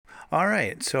All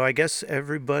right, so I guess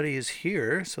everybody is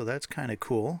here, so that's kind of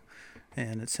cool.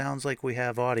 And it sounds like we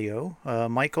have audio.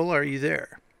 Michael, are you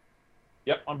there?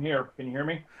 Yep, I'm here. Can you hear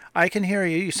me? I can hear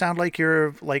you. You sound like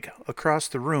you're like across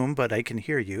the room, but I can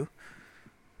hear you.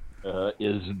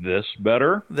 Is this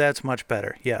better? That's much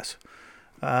better. Yes.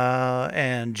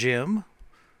 And Jim,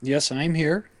 Yes, I'm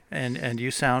here. and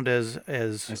you sound as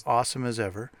Yes. awesome as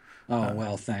ever. Oh,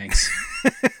 well, thanks.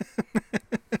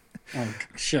 Oh,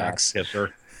 shucks. Yes,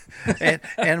 sir.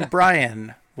 And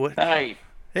Brian, what? Hi.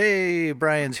 Hey,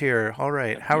 Brian's here. All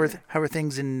right. I'm How here. are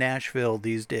things in Nashville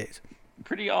these days?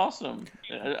 Pretty awesome.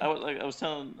 I was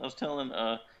telling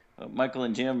Michael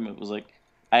and Jim. It was like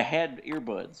I had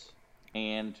earbuds,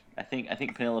 and I think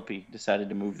Penelope decided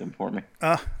to move them for me.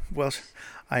 Uh, well,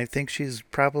 I think she's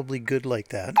probably good like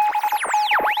that.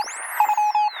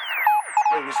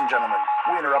 Ladies and gentlemen,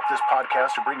 we interrupt this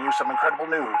podcast to bring you some incredible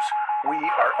news. We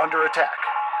are under attack.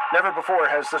 Never before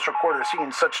has this reporter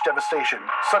seen such devastation,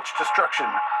 such destruction.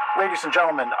 Ladies and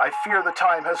gentlemen, I fear the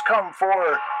time has come for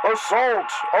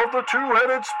Assault of the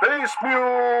Two-Headed Space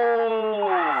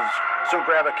Mules! So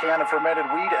grab a can of fermented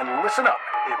weed and listen up.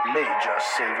 It may just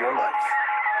save your life.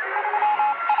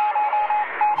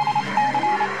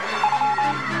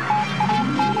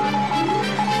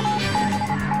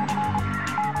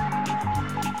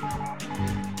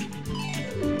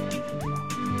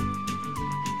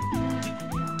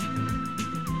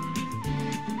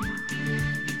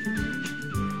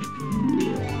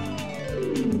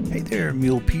 Hey there,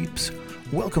 mule peeps.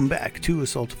 Welcome back to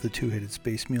Assault of the Two-Headed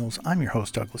Space Mules. I'm your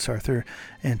host, Douglas Arthur,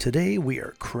 and today we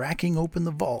are cracking open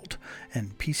the vault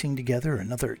and piecing together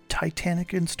another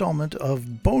titanic installment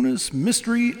of Bonus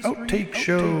Mystery Outtake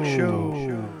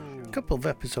Show. A couple of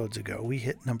episodes ago, we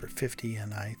hit number 50,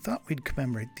 and I thought we'd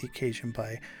commemorate the occasion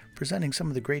by presenting some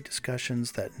of the great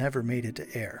discussions that never made it to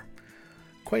air.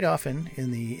 Quite often, in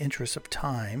the interest of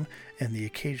time and the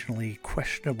occasionally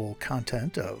questionable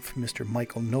content of Mr.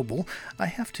 Michael Noble, I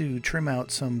have to trim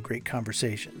out some great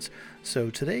conversations.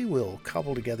 So today we'll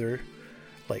cobble together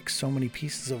like so many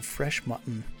pieces of fresh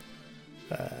mutton.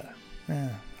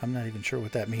 I'm not even sure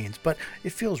what that means, but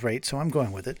it feels right, so I'm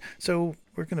going with it. So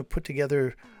we're going to put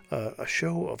together a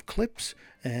show of clips,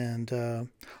 and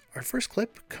our first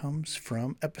clip comes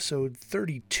from episode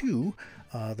 32.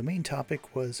 The main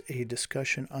topic was a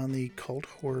discussion on the cult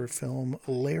horror film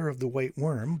Lair of the White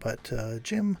Worm, but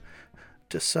Jim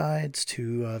decides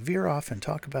to veer off and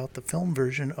talk about the film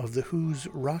version of The Who's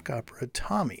rock opera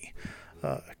Tommy.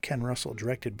 Ken Russell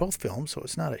directed both films, so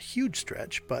it's not a huge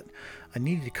stretch, but I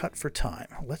needed to cut for time.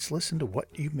 Let's listen to what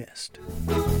you missed.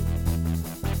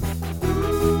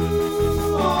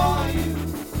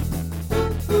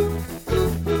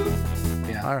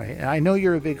 Yeah. All right, I know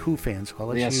you're a big Who fan,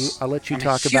 so Yes. I'll let you I'm a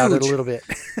talk about it a huge- little bit.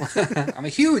 I'm a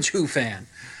huge Who fan.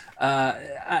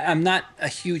 I'm not a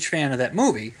huge fan of that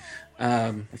movie.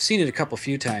 I've seen it a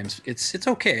few times. It's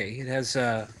okay. It has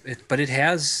but it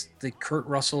has the Ken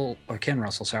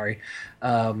Russell, sorry,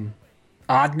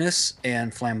 oddness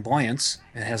and flamboyance.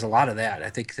 It has a lot of that. I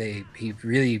think he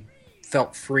really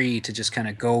felt free to just kind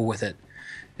of go with it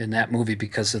in that movie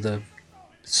because of the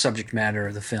subject matter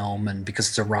of the film and because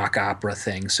it's a rock opera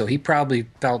thing. So he probably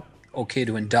felt okay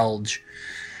to indulge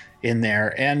in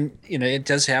there. And, it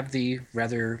does have the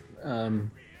rather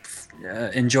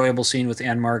enjoyable scene with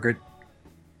Anne Margaret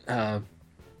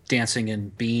dancing in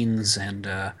beans and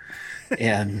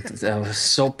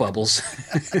soap bubbles.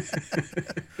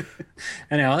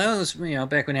 I know that was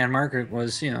back when Anne Margaret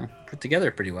was put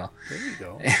together pretty well. There you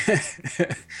go.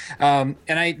 And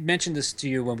I mentioned this to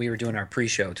you when we were doing our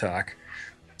pre-show talk,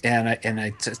 and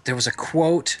there was a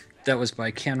quote that was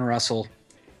by Ken Russell,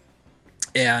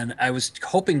 and I was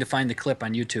hoping to find the clip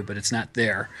on YouTube, but it's not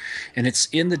there, and it's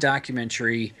in the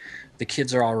documentary "The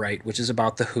Kids Are All Right," which is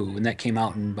about the Who, and that came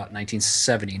out in about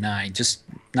 1979, just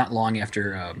not long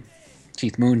after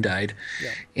Keith Moon died.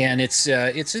 Yeah. And it's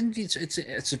an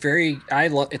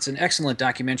excellent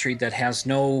documentary that has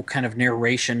no kind of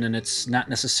narration, and it's not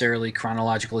necessarily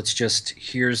chronological. It's just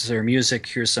here's their music,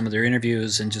 here's some of their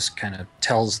interviews, and just kind of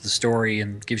tells the story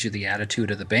and gives you the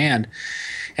attitude of the band.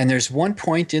 And there's one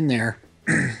point in there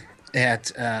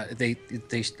that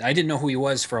I didn't know who he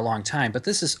was for a long time, but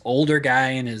this is older guy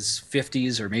in his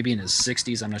 50s or maybe in his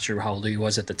 60s. I'm not sure how old he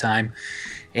was at the time.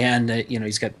 And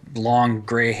he's got long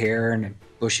gray hair and a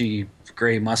bushy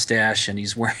gray mustache, and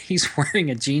he's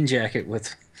wearing a jean jacket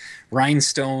with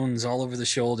rhinestones all over the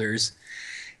shoulders,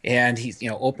 and he's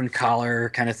open collar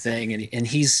kind of thing. And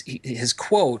his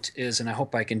quote is, and I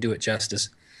hope I can do it justice.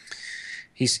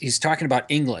 He's talking about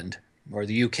England, or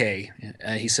the UK.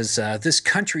 He says, this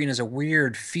country is a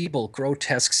weird, feeble,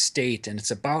 grotesque state, and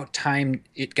it's about time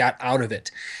it got out of it.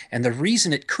 And the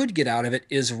reason it could get out of it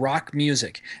is rock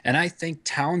music. And I think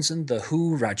Townsend, The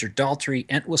Who, Roger Daltrey,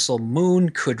 Entwistle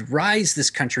Moon could rise this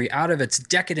country out of its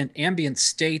decadent ambient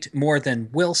state more than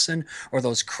Wilson or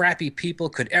those crappy people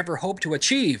could ever hope to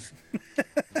achieve.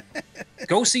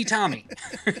 Go see Tommy.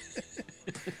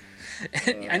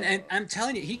 and I'm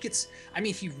telling you, he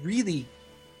really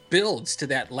builds to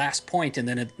that last point, and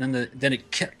then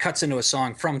it cuts into a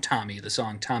song from Tommy, the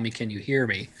song "Tommy, Can You Hear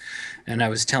Me?" And I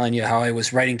was telling you how I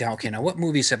was writing down, okay, now what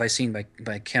movies have I seen by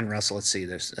Ken Russell? Let's see,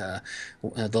 there's the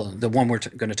one we're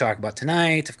going to talk about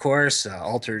tonight, of course,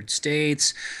 Altered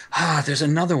States. There's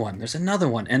another one,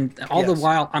 and all the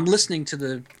while I'm listening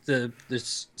to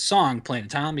this song playing,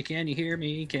 "Tommy, Can You Hear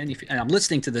Me? And I'm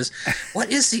listening to this. What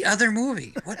is the other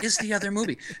movie?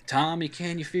 Tommy,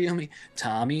 Can You Feel Me?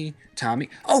 Tommy.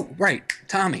 Oh, right,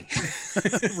 Tommy.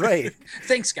 Right.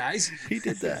 Thanks, guys. He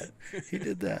did that.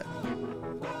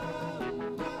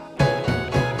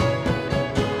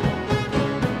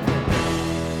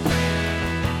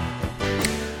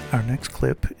 Our next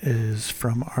clip is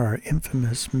from our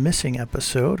infamous missing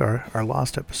episode, our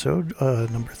lost episode,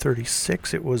 number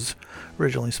 36. It was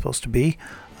originally supposed to be.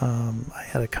 I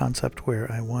had a concept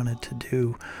where I wanted to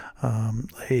do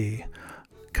a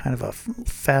kind of a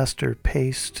faster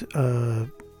paced,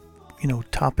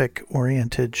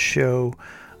 topic-oriented show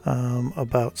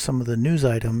about some of the news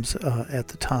items at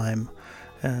the time.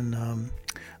 And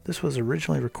this was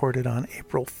originally recorded on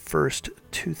April 1st,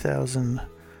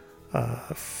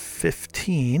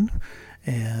 2015,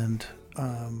 and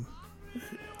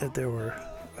there were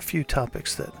a few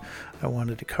topics that I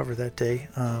wanted to cover that day.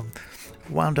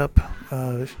 Wound up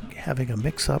having a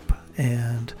mix-up,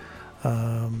 and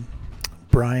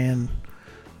Brian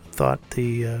thought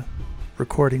the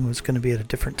recording was going to be at a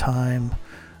different time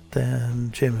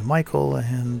than Jim and Michael,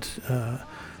 and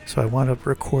so I wound up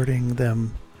recording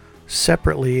them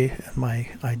separately, and my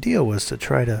idea was to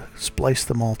try to splice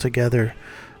them all together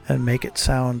and make it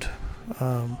sound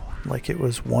like it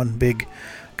was one big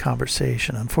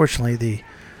conversation. Unfortunately,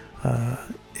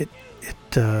 it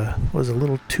was a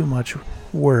little too much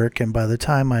work, and by the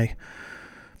time I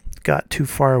got too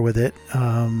far with it,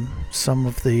 some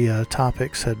of the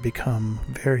topics had become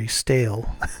very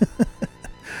stale.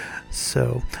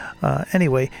 So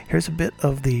anyway, here's a bit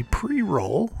of the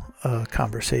pre-roll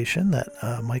conversation that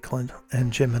Michael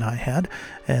and Jim and I had,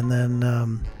 and then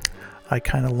I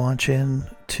kind of launch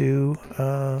into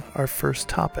our first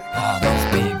topic. All those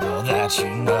people that you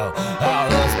know, all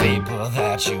those people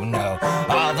that you know,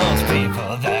 all those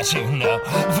people that you know,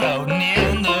 floating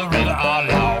in the river all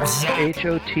lost.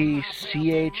 Hotchka.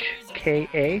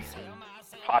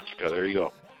 Hotchka, there you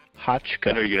go. I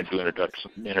Hotchka. know you're going to do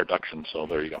introduction, so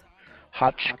there you go.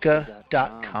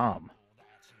 Hotchka.com.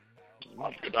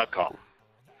 Hotchka.com.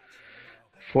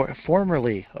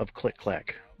 Formerly of Click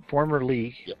Clack.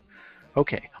 Formerly. Yep.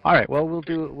 Okay. All right. Well, we'll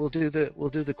do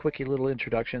the quickie little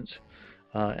introductions,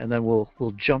 and then we'll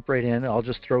jump right in. I'll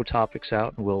just throw topics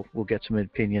out, and we'll get some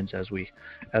opinions as we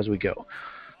go.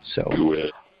 So. Do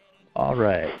it. All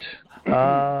right.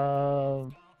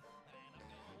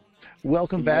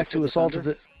 Welcome back to Assault of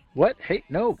the. What? Hey,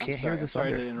 no, can't hear the thunder.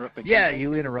 Sorry to interrupt again. Yeah,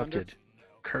 you interrupted.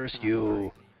 Curse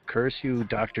you,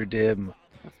 Dr. Dim.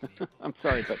 I'm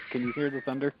sorry, but can you hear the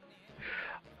thunder?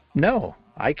 No,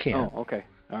 I can't. Oh, okay.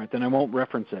 All right, then I won't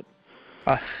reference it.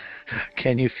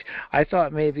 Can you? I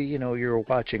thought maybe you were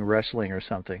watching wrestling or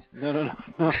something. No.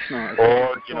 Or,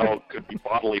 could be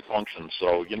bodily functions,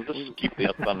 so, just keep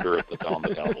the thunder at the down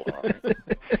the level.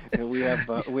 We have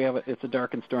it's a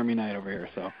dark and stormy night over here,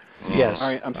 so. Yes. All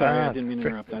right, I'm sorry, I didn't mean to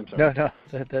interrupt. I'm sorry. No,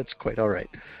 that's quite all right.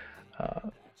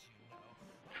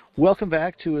 Welcome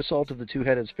back to Assault of the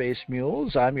Two-Headed Space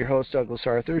Mules. I'm your host, Douglas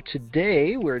Arthur.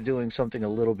 Today we're doing something a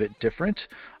little bit different.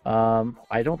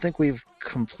 I don't think we've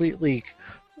completely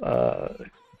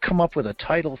come up with a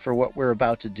title for what we're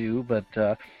about to do, but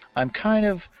I'm kind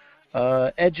of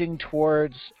edging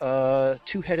towards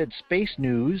two-headed space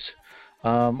news,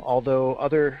 although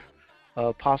other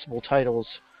possible titles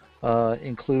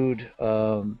include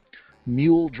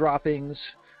mule droppings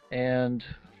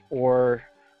or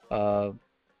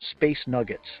space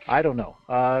nuggets. I don't know.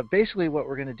 Basically what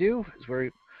we're going to do is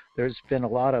there's been a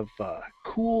lot of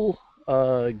cool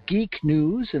geek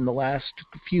news in the last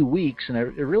few weeks, and I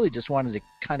really just wanted to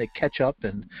kind of catch up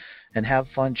and have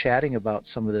fun chatting about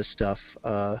some of this stuff,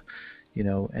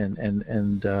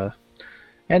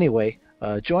 anyway,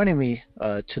 joining me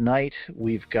tonight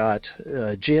we've got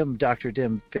Jim, Dr.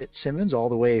 Dim Fitzsimmons, all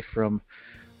the way from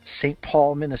St.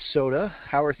 Paul, Minnesota.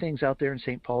 How are things out there in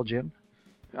St. Paul, Jim?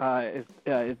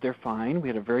 They're fine. We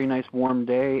had a very nice warm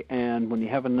day, and when you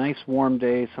have a nice warm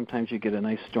day, sometimes you get a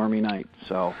nice stormy night.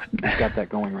 So we've got that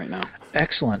going right now.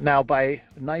 Excellent. Now, by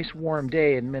nice warm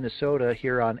day in Minnesota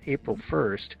here on April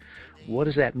 1st, what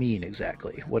does that mean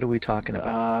exactly? What are we talking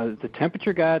about? The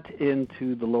temperature got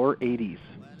into the lower 80s.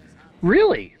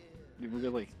 Really?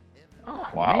 Really. Oh,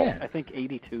 Wow. man. I think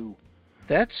 82.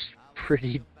 That's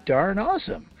pretty darn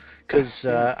awesome. Because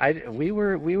we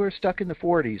were stuck in the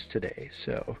 40s today.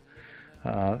 So,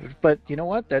 but you know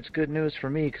what? That's good news for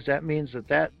me because that means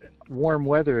that warm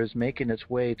weather is making its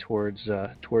way towards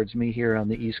me here on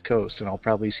the East Coast, and I'll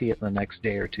probably see it in the next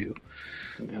day or two.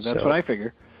 Yeah, that's what I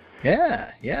figure.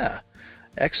 Yeah.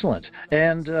 Excellent.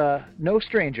 And no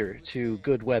stranger to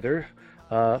good weather,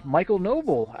 Michael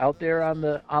Noble out there on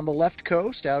the left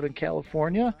coast, out in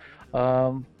California,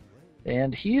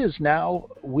 and he is now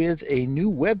with a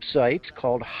new website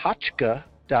called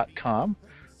Hotchka.com,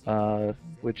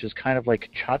 which is kind of like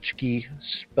tchotchke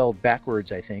spelled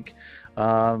backwards, I think.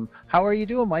 How are you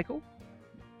doing, Michael?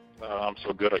 I'm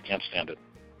so good I can't stand it.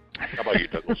 How about you,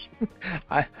 Douglas?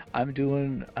 I'm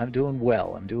doing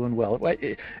well.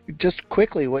 Just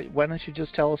quickly, why don't you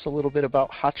just tell us a little bit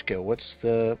about Hotchka? What's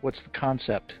the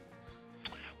concept?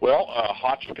 Well,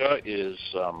 Hotchka is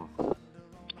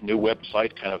new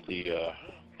website, kind of the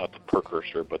not the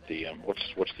precursor, but the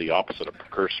what's the opposite of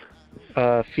precursor?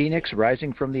 Phoenix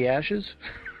rising from the ashes.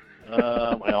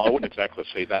 Well, I wouldn't exactly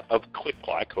say that. Of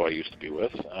ClickClack, who I used to be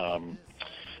with.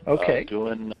 Okay.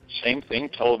 Doing same thing,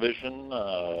 television,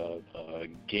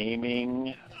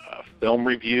 gaming, film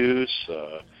reviews.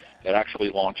 It actually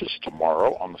launches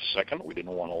tomorrow on the 2nd. We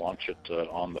didn't want to launch it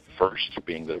on the 1st,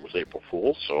 being that it was April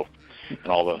Fool's, so and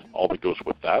all that goes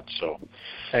with that. So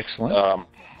excellent.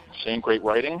 Same great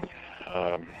writing.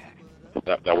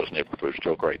 That was an April Fool's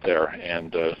joke right there,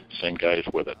 and same guys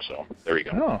with it. So there you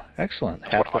go. Oh, excellent.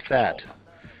 Half with that.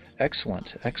 Excellent.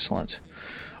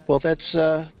 Well,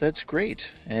 that's great.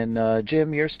 And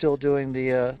Jim, you're still doing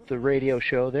the radio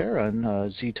show there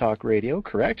on Z Talk Radio,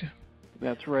 correct?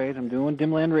 That's right. I'm doing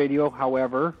Dimland Radio.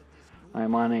 However,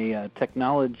 I'm on a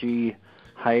technology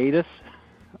hiatus.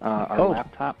 Our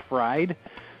laptop fried.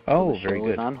 So the show very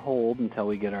good. Is on hold until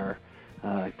we get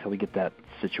that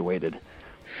situated.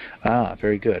 Ah,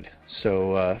 very good.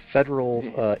 So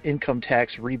federal income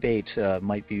tax rebate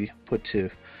might be put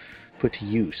to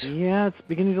use. Yeah, it's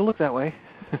beginning to look that way.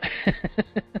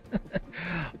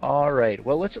 All right.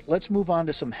 Well, let's move on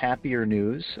to some happier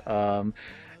news,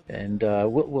 and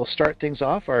we'll start things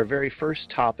off. Our very first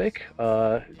topic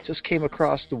just came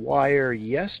across the wire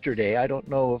yesterday. I don't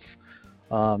know if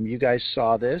you guys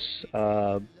saw this,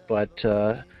 but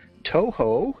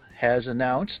Toho has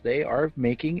announced they are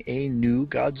making a new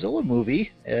Godzilla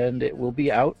movie, and it will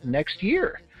be out next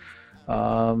year.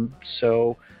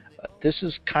 So this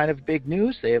is kind of big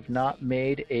news. They have not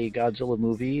made a Godzilla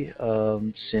movie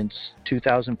since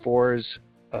 2004's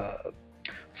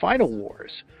Final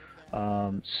Wars.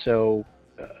 So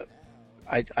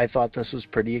I thought this was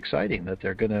pretty exciting that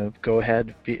they're going to go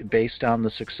ahead, based on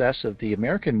the success of the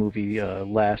American movie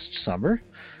last summer.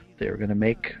 They're going to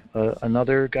make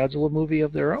another Godzilla movie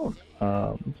of their own.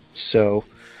 So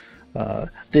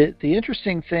the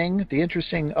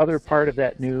interesting other part of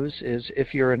that news is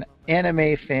if you're an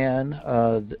anime fan,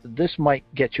 this might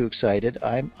get you excited.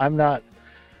 I'm not.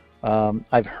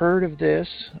 I've heard of this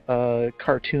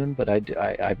cartoon, but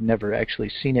I've never actually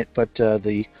seen it. But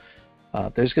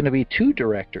there's going to be two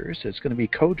directors. It's going to be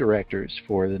co-directors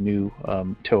for the new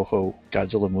Toho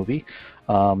Godzilla movie.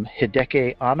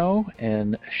 Hideki Anno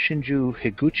and Shinju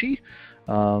Higuchi.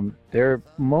 They're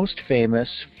most famous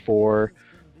for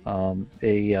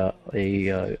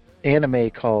a anime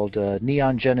called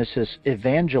Neon Genesis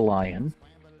Evangelion,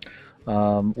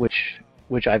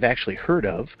 which I've actually heard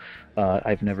of.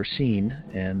 I've never seen,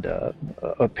 and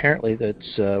apparently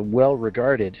that's well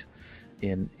regarded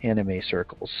in anime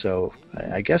circles. So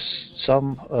I guess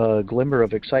some glimmer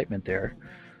of excitement there.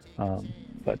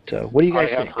 But what do you guys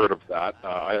think? I have heard of that.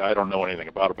 I don't know anything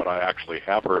about it, but I actually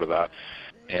have heard of that,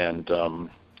 and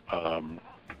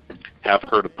have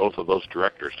heard of both of those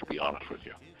directors, to be honest with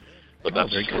you. But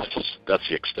that's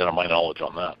the extent of my knowledge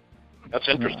on that. That's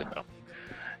interesting, though.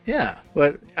 Yeah,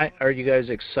 but are you guys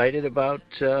excited about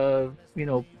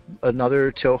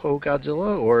another Toho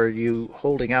Godzilla, or are you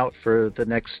holding out for the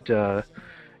next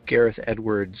Gareth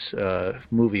Edwards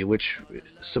movie, which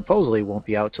supposedly won't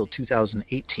be out till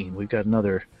 2018? We've got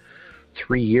another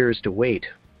 3 years to wait.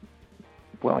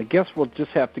 Well, I guess we'll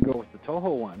just have to go with the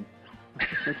Toho one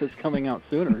since it's coming out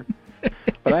sooner.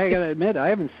 But I gotta admit, I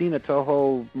haven't seen a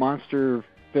Toho monster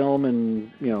film,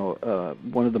 and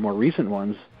one of the more recent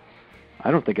ones. I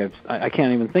don't think I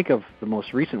can't even think of the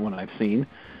most recent one I've seen,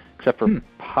 except for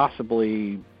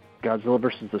possibly Godzilla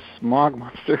versus the Smog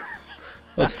Monster.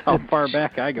 That's how far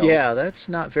back I go. Yeah, that's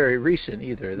not very recent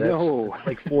either. That's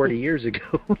like 40 years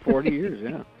ago. 40 years,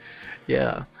 yeah.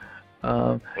 Yeah.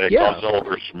 Godzilla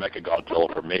versus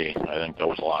Mechagodzilla for me. I think that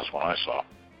was the last one I saw.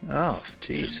 Oh,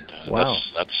 jeez. Wow.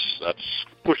 That's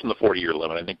pushing the 40-year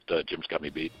limit. I think Jim's got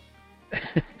me beat.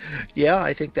 Yeah,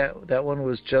 I think that one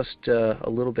was just a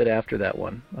little bit after that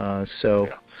one. Yeah.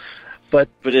 But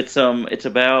it's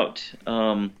about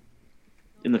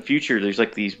in the future. There's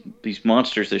like these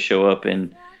monsters that show up,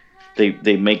 and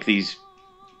they make these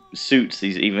suits.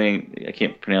 I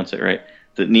can't pronounce it right.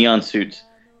 The neon suits,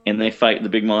 and they fight the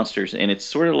big monsters, and it's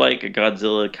sort of like a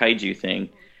Godzilla kaiju thing.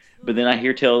 But then I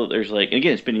hear tell that there's like, and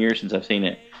again, it's been years since I've seen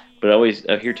it, but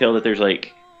I hear tell that there's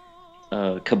like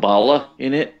Kabbalah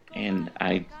in it, and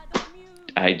I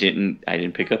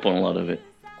didn't pick up on a lot of it.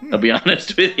 I'll be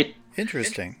honest with you.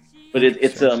 Interesting. But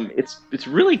it's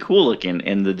really cool looking,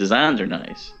 and the designs are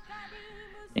nice.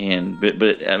 And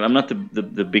but I'm not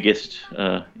the biggest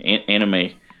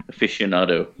anime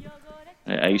aficionado.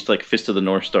 I used to like Fist of the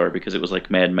North Star because it was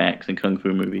like Mad Max and kung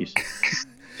fu movies.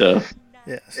 So.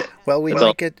 Yes. Well, we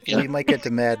might get to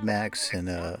Mad Max in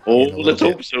a. Let's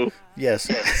hope so. Yes.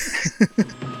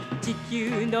 地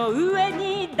球の上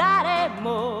に誰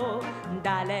も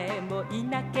い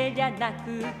なけりゃ泣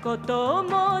くこと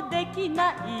もでき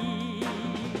ない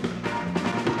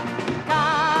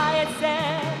返せ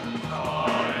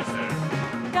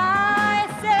返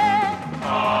せ返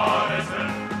せ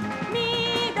緑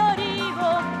を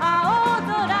青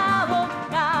空を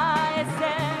返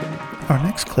せ Our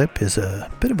next clip is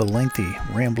a bit of a lengthy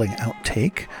rambling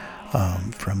outtake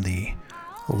from the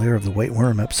Lair of the White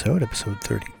Worm episode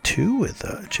 32 with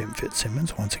Jim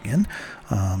Fitzsimmons once again.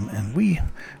 And we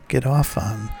get off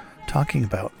on talking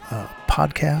about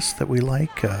podcasts that we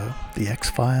like, The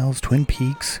X-Files, Twin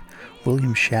Peaks,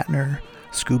 William Shatner,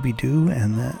 Scooby-Doo,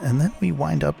 and then we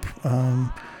wind up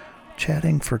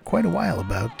chatting for quite a while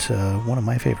about one of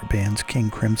my favorite bands, King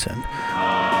Crimson.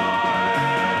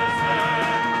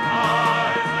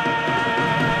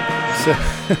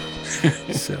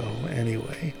 So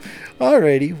anyway,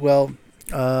 alrighty. Well,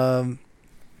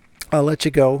 I'll let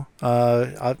you go.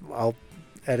 I'll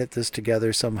edit this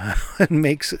together somehow and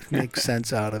make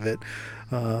sense out of it.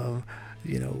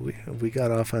 We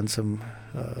got off on some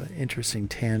interesting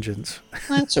tangents.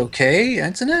 That's okay,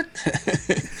 isn't it?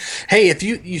 Hey, if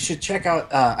you should check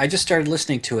out. I just started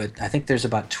listening to it. I think there's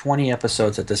about 20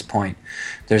 episodes at this point.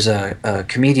 There's a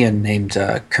comedian named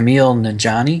Camille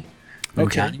Nanjiani.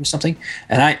 Okay. Or something,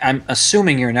 and I'm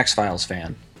assuming you're an X-Files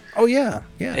fan. Oh yeah.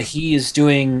 He is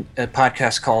doing a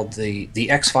podcast called the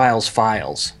X-Files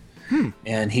Files,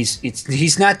 and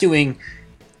he's not doing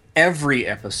every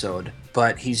episode,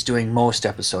 but he's doing most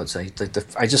episodes. I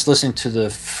just listened to the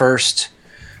first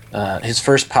his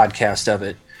first podcast of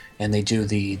it, and they do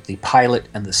the pilot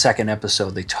and the second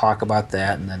episode. They talk about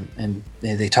that, and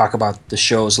they talk about the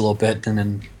shows a little bit, and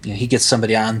then he gets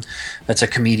somebody on that's a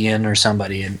comedian or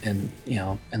somebody, and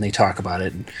they talk about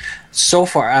it. And so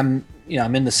far, I'm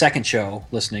in the second show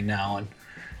listening now,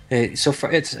 and so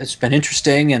far it's been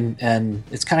interesting, and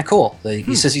it's kind of cool.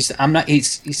 He says I'm not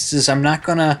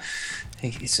gonna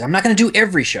do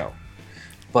every show,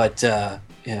 but.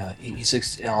 He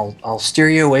says, I'll steer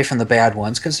you away from the bad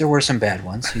ones because there were some bad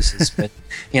ones. He says, but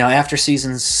after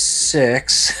season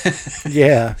 6,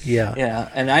 yeah,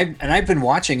 and I've been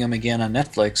watching them again on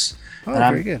Netflix. Oh, and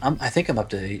very good. I think I'm up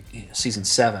to season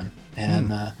 7,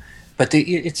 and but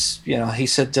it's he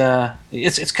said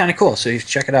it's kind of cool. So you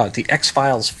check it out. The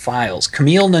X-Files Files,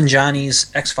 Camille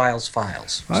Nanjiani's X-Files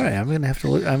Files. All right, I'm gonna have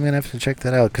to check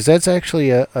that out because that's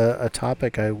actually a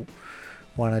topic I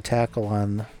want to tackle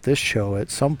on this show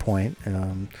at some point.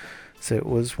 So it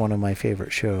was one of my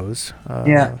favorite shows.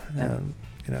 And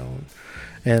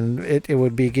it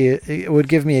would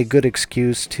give me a good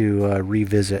excuse to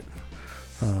revisit.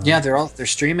 They're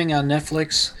streaming on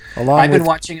Netflix. I've been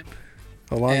watching it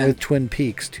along with Twin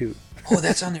Peaks too. Oh,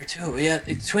 that's on there too. Yeah,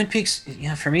 Twin Peaks.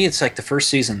 Yeah, for me it's like the first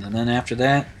season, and then after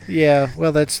that. Yeah,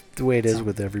 well, that's the way it is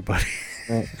with everybody.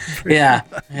 Yeah.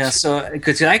 So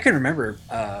because I can remember.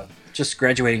 Just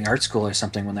graduating art school or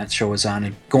something when that show was on,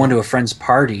 and going to a friend's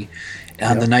party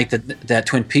on the night that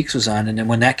Twin Peaks was on, and then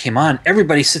when that came on,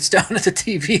 everybody sits down at the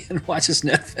TV and watches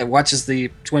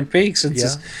the Twin Peaks. And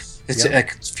a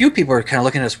few people are kind of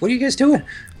looking at us. What are you guys doing?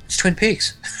 It's Twin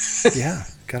Peaks. Yeah,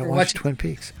 gotta watch Twin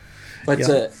Peaks. But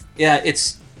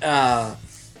it's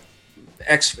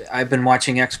I've been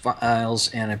watching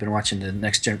X-Files, and I've been watching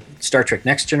the Star Trek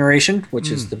Next Generation, which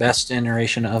is the best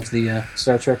iteration of the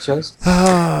Star Trek shows.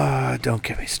 Don't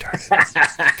get me started.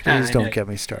 Please don't get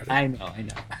me started. I know.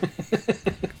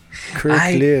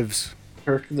 Kirk lives.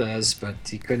 Kirk does, but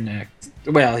he couldn't act.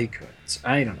 Well, he could.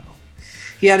 I don't know.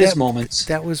 He had his moments.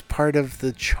 That was part of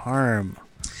the charm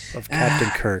of Captain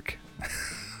Kirk.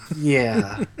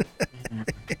 Yeah.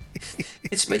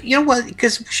 But you know what?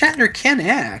 Because Shatner can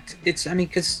act.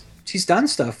 Because he's done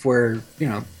stuff where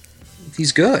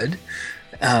he's good.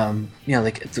 Like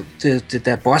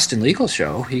that Boston Legal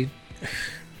show. I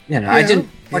didn't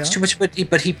watch too much, but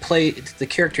he played the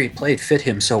character he played fit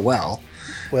him so well.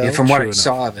 From what I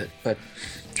saw of it, but.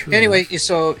 Anyway,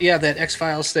 so that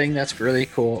X-Files thing, that's really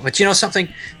cool. But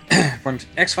something, when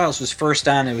X-Files was first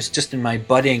on, it was just in my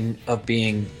budding of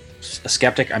being a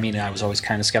skeptic. I mean, I was always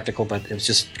kind of skeptical, but it was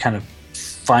just kind of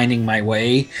finding my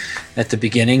way at the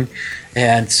beginning.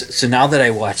 And so now that I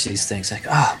watch these things, like,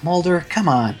 Mulder, come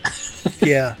on.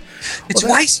 Yeah.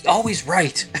 Why is he always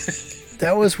right?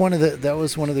 That was one of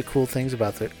the cool things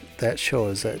about that show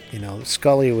is that,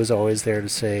 Scully was always there to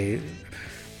say,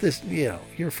 this,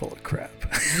 you're full of crap.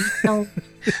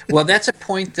 Well, that's a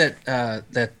point that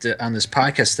on this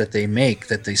podcast that they make,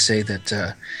 that they say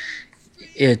that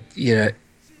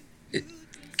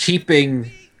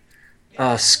keeping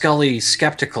Scully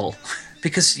skeptical,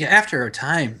 because after a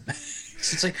time,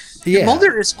 it's like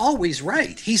Mulder is always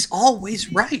right. He's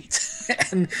always right,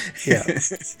 and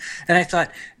I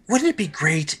thought, wouldn't it be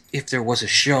great if there was a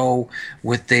show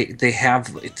with they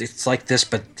have it's like this,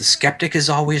 but the skeptic is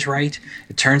always right.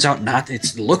 It turns out not.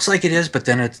 It looks like it is, but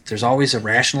then there's always a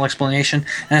rational explanation.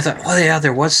 And I thought, well, yeah,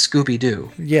 there was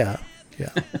Scooby-Doo. Yeah,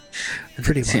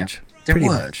 pretty much. Pretty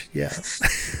much. Yeah.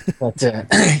 But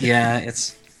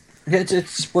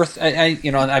it's worth.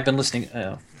 I've been listening.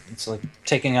 It's like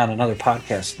taking on another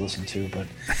podcast to listen to, but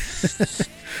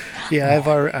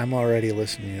I'm already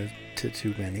listening to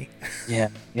too many. Yeah,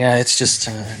 it's just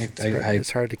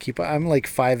it's hard to keep. I'm like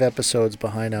 5 episodes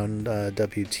behind on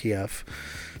WTF.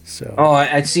 So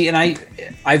I see, and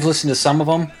I've listened to some of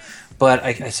them, but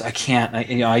I can't.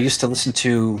 I used to listen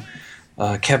to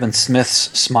Kevin Smith's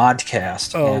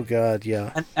Smodcast. Oh God,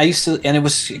 yeah. And I used to, and it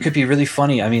could be really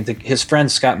funny. I mean, his friend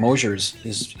Scott Mosier's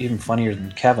is even funnier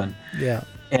than Kevin. Yeah.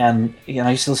 And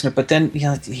I used to listen to it, but then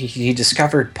he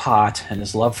discovered pot and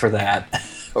his love for that,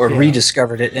 or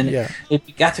rediscovered it, and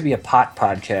it got to be a pot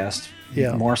podcast.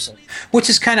 Yeah. More so, which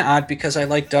is kind of odd because I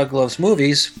like Doug Loves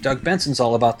Movies. Doug Benson's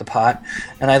all about the pot,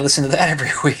 and I listen to that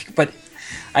every week. But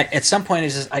at some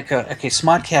point, I go, okay,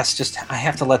 Smodcast, I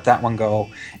have to let that one go.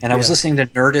 And I was listening to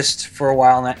Nerdist for a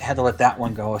while, and I had to let that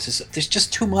one go. There's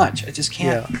just too much. I just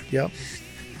can't. Yeah. Yep.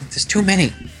 There's too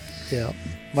many. Yeah.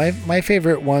 My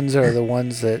favorite ones are the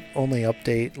ones that only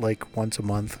update like once a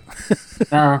month.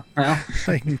 Well,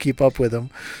 I can keep up with them.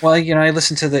 Well, I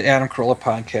listen to the Adam Carolla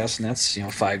podcast, and that's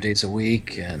 5 days a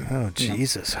week. And oh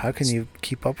Jesus, how can you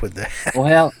keep up with that?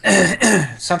 Well,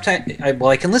 sometimes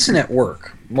I can listen at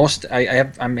work.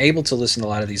 I'm able to listen to a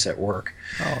lot of these at work.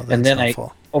 Oh, that's and then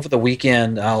helpful. Over the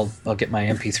weekend I'll get my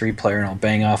MP3 player and I'll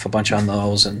bang off a bunch on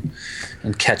those and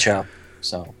catch up.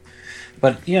 So.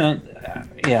 But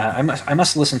I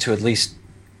must listen to at least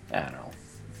 8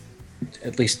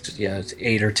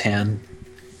 or 10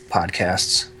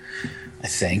 podcasts, I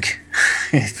think.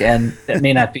 And that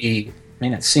may not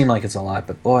seem like it's a lot,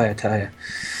 but boy, I tell you,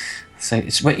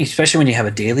 especially when you have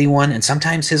a daily one, and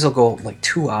sometimes his will go like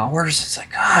 2 hours. It's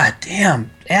like, God damn,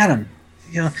 Adam,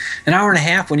 an hour and a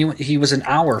half when he was an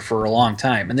hour for a long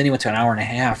time, and then he went to an hour and a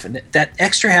half, and that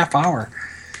extra half hour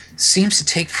seems to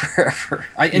take forever.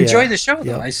 I enjoy the show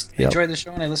though. I enjoy the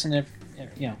show, and I listen to it.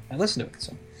 I listen to it.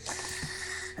 So,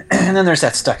 and then there's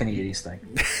that stuck in the 80s thing.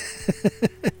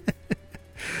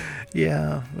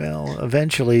 Yeah. Well,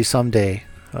 eventually, someday,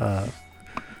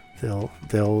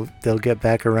 they'll get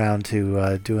back around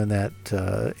to doing that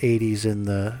 80s in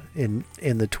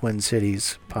the Twin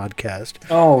Cities podcast.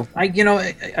 Oh,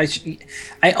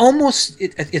 I almost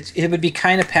it would be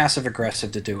kind of passive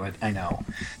aggressive to do it. I know.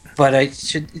 But I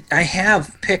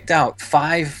have picked out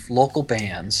 5 local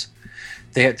bands.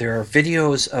 There are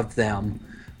videos of them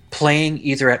playing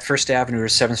either at First Avenue or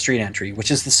 7th Street Entry,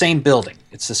 which is the same building.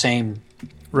 It's the same.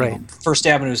 Right. First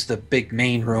Avenue is the big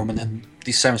main room, and then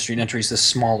the 7th Street Entry is this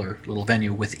smaller little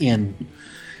venue within.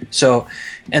 So,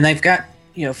 and they've got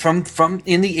from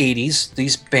in the 80s,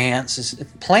 these bands is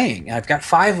playing. I've got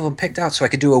 5 of them picked out so I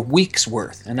could do a week's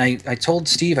worth. And I told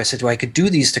Steve, I said, I could do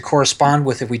these to correspond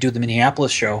with if we do the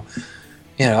Minneapolis show.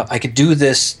 I could do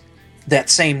this that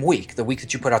same week, the week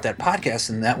that you put out that podcast,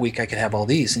 and that week I could have all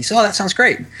these. And he said, oh, that sounds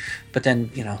great. But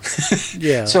then,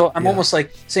 Yeah. So I'm almost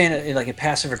like saying it like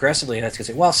passive aggressively. And I could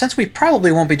say, well, since we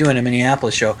probably won't be doing a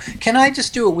Minneapolis show, can I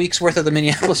just do a week's worth of the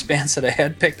Minneapolis bands that I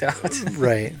had picked out?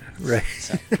 Right.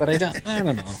 So, but I don't know. I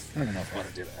don't know if I want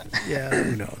to do that. Yeah,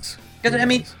 who knows? I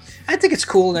mean, I think it's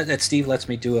cool that Steve lets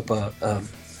me do up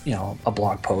a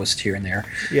blog post here and there.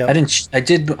 Yeah.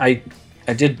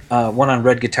 I did one on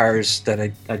Red Guitars that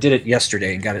I did it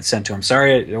yesterday and got it sent to him.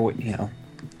 Sorry,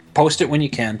 post it when you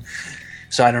can.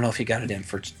 So I don't know if he got it in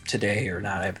for today or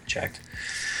not. I haven't checked.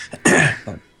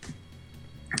 But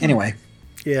anyway.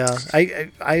 Yeah,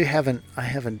 I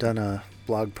haven't done a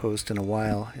blog post in a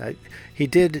while. He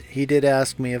did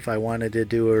ask me if I wanted to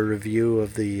do a review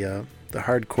of the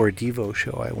Hardcore Devo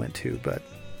show I went to, but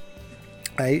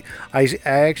I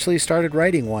actually started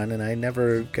writing one and I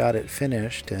never got it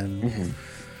finished, and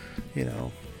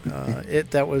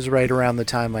that was right around the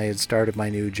time I had started my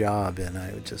new job, and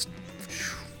I would just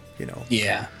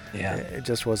it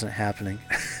just wasn't happening.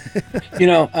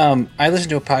 I listened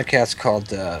to a podcast called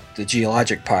the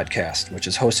Geologic Podcast, which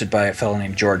is hosted by a fellow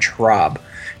named George Robb,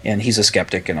 and he's a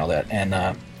skeptic and all that,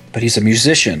 and but he's a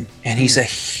musician and he's a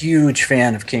huge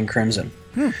fan of King Crimson.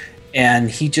 And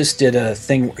he just did a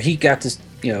thing where he got to,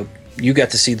 you got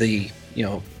to see the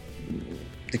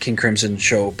King Crimson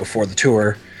show before the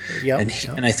tour. Yep.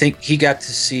 And I think he got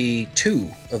to see 2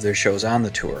 of their shows on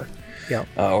the tour. Yep.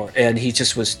 And he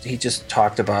just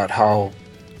talked about how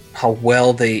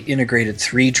well they integrated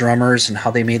 3 drummers and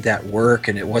how they made that work.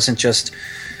 And it wasn't just,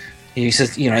 he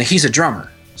says, he's a drummer.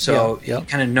 So he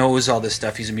kind of knows all this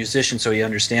stuff. He's a musician, so he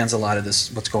understands a lot of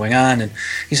this, what's going on. And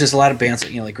he says a lot of bands,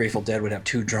 like Grateful Dead, would have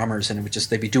 2 drummers, and it would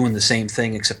they'd be doing the same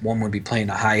thing, except one would be playing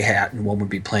a hi-hat and one would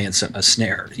be playing a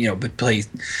snare. But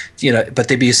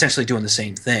they'd be essentially doing the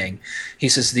same thing. He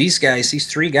says these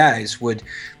 3 guys would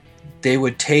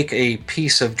take a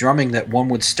piece of drumming that one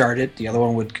would start it, the other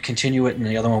one would continue it, and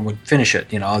the other one would finish it.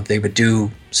 They would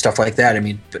do stuff like that. I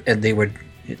mean, and they would.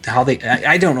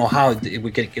 I don't know how it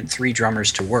would get 3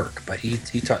 drummers to work, but he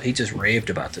just raved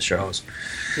about the shows.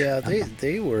 Yeah, they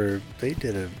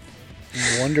did a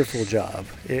wonderful job.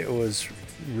 It was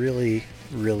really,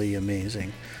 really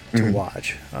amazing to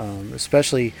watch,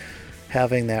 especially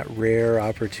having that rare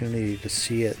opportunity to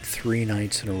see it 3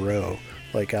 nights in a row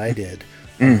like I did.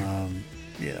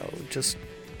 Just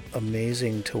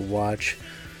amazing to watch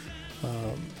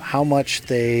how much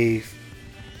they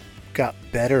got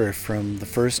better from the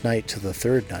first night to the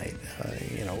third night.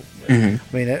 I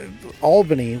mean,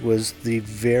 Albany was the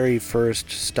very first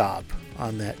stop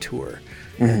on that tour,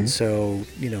 and so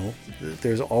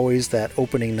there's always that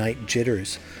opening night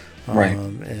jitters. Right.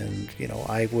 And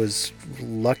I was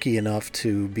lucky enough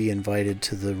to be invited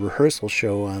to the rehearsal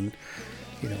show on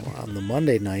the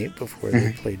Monday night before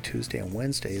they played Tuesday and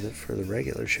Wednesday for the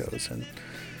regular shows, and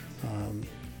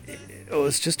it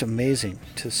was just amazing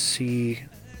to see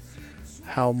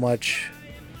how much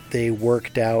they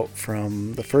worked out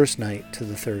from the first night to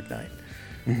the third night.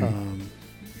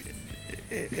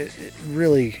 It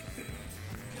really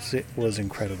was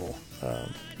incredible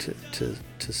to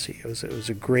see. It was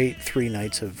a great 3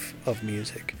 nights of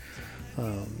music.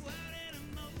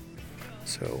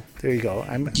 So there you go.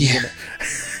 I'm at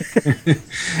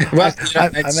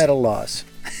a loss.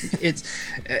 It's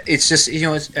just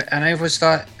and I always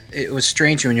thought it was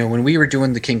strange when we were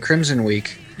doing the King Crimson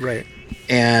week, right?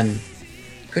 And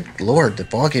good Lord, the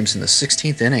ball game's in the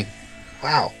 16th inning.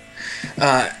 Wow.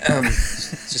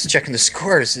 Just checking the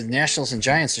scores. The Nationals and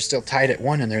Giants are still tied at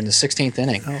 1, and they're in the 16th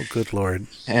inning. Oh, good Lord.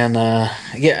 And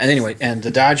anyway, and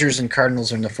the Dodgers and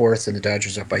Cardinals are in the 4th, and the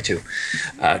Dodgers up by 2.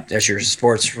 That's your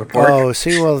sports report. Oh,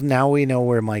 see, well, now we know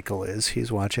where Michael is.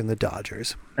 He's watching the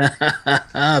Dodgers.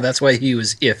 That's why he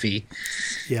was iffy.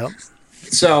 Yep.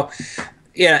 So,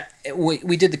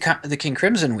 we did the King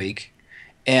Crimson week,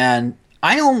 and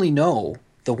I only know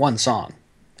the one song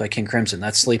by King Crimson.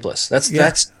 That's Sleepless.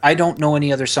 That's I don't know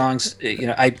any other songs.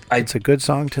 It's a good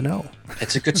song to know.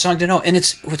 It's a good song to know. And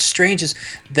what's strange is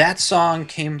that song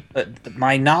came.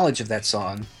 My knowledge of that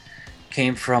song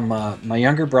came from my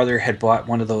younger brother had bought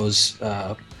one of those,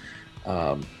 a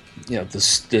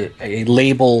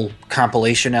label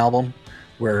compilation album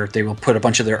where they will put a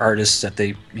bunch of their artists that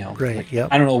they, right. Yep.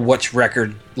 I don't know which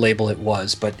record label it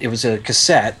was, but it was a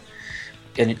cassette.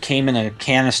 and it came in a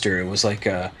canister. It was like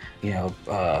a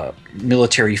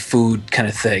military food kind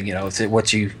of thing. I don't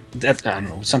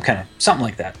know, something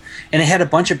like that. And it had a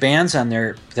bunch of bands on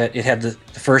there. That it had the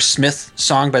first Smith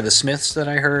song by the Smiths that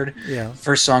I heard. Yeah.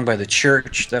 First song by the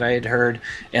Church that I had heard,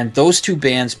 and those two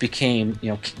bands became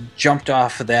jumped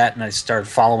off of that, and I started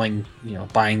following,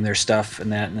 buying their stuff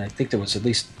and that. And I think there was at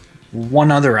least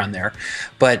one other on there,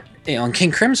 but and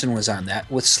King Crimson was on that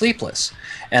with Sleepless,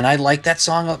 and I liked that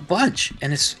song a bunch.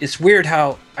 And it's weird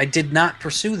how I did not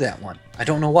pursue that one. I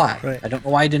don't know why. Right. I don't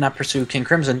know why I did not pursue King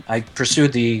Crimson. I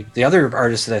pursued the other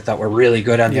artists that I thought were really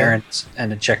good on there,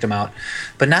 and checked them out,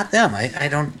 but not them. I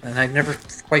don't, and I never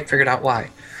quite figured out why.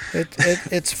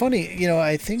 It's funny,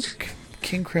 I think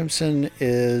King Crimson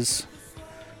is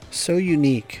so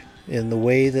unique in the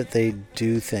way that they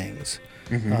do things.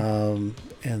 Mm-hmm.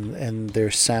 And their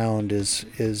sound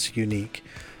is unique.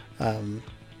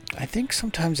 I think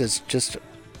sometimes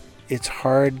it's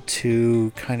hard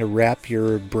to kind of wrap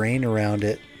your brain around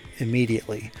it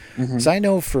immediately. Because I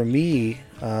know for me,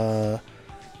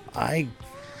 I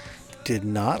did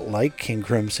not like King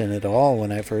Crimson at all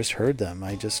when I first heard them.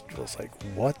 I just was like,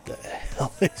 what the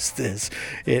hell is this?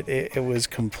 It was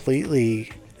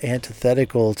completely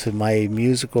antithetical to my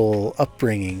musical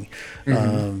upbringing,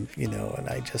 and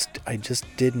I just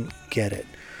didn't get it.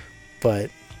 But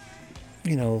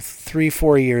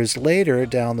 3-4 years later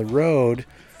down the road,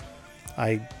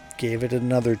 I gave it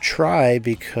another try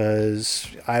because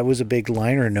I was a big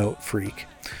liner note freak,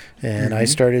 and I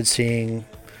started seeing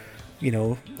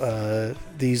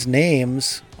these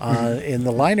names in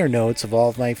the liner notes of all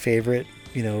of my favorite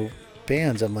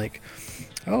bands. I'm like,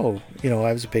 oh,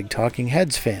 I was a big Talking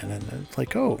Heads fan, and it's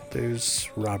like, oh, there's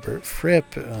Robert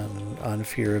Fripp on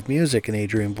Fear of Music, and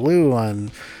Adrian Belew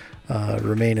on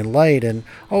Remain in Light, and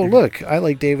oh, look, I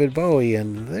like David Bowie,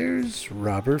 and there's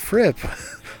Robert Fripp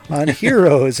on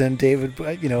Heroes, and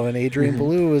and Adrian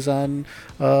Belew is on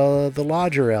the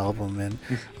Lodger album, and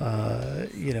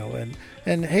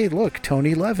and hey, look,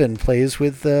 Tony Levin plays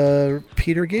with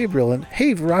Peter Gabriel, and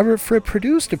hey, Robert Fripp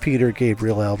produced a Peter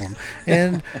Gabriel album,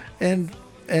 and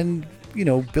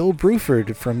Bill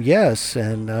Bruford from Yes,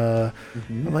 and I'm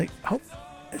like, oh,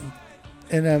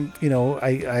 and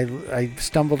I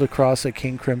stumbled across a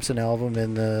King Crimson album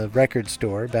in the record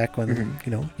store back when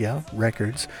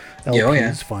records,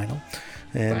 LPs, vinyl,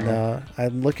 and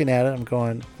I'm looking at it, I'm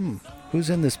going, who's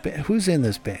in this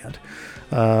band?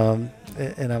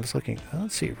 And I was looking,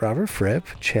 let's see, Robert Fripp,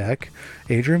 check.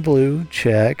 Adrian Belew,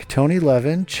 check. Tony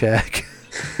Levin, check.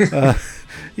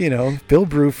 Bill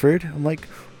Bruford. I'm like,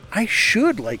 I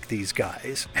should like these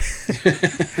guys.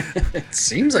 It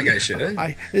seems like I should.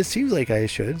 It seems like I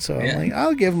should. So I'm like,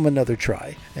 I'll give them another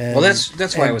try. And, well,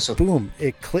 that's why I was so. Boom!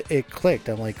 It clicked.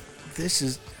 I'm like, this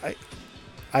is.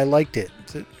 I liked it.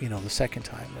 The second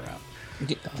time around.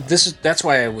 That's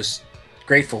why I was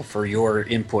grateful for your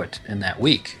input in that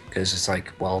week, because it's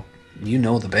like, well,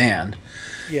 the band.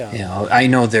 Yeah. I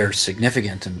know they're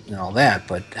significant and all that,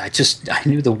 but I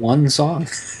knew the one song.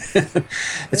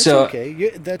 That's okay.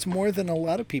 That's more than a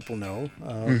lot of people know.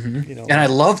 And I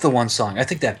love the one song. I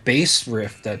think that bass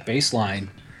riff, that bass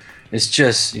line, is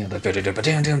just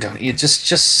it's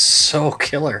just so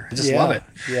killer. I just love it.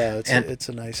 Yeah, it's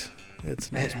a nice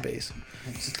bass.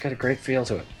 It's got a great feel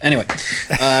to it. Anyway,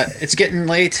 it's getting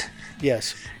late.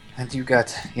 Yes. And you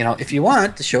got, if you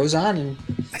want, the show's on in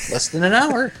less than an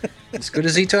hour. As good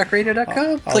as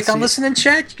etalkradio.com. Click on listen and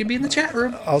chat. You can be in the chat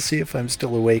room. I'll see if I'm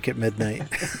still awake at midnight.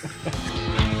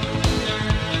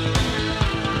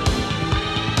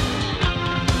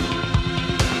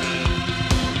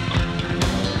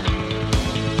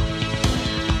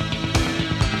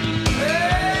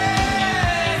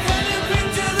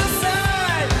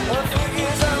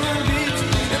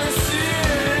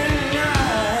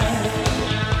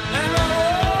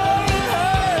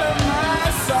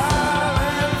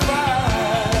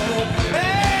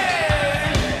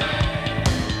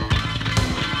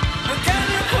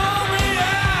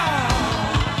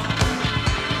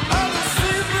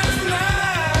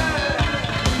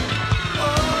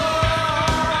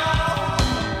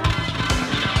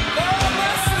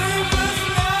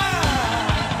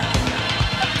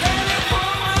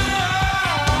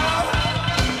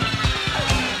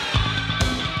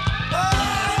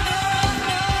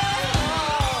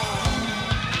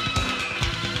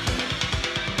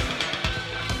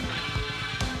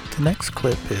 The next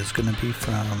clip is going to be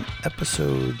from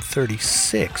episode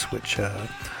 36, which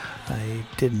I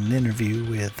did an interview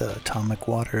with Tom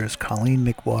McWaters, Colleen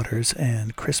McWaters,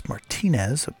 and Chris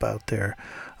Martinez about their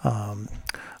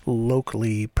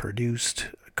locally produced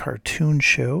cartoon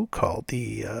show called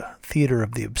the Theater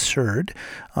of the Absurd.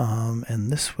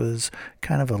 And this was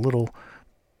kind of a little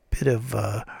bit of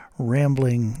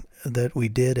rambling that we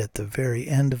did at the very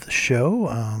end of the show.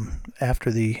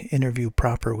 After the interview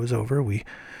proper was over, we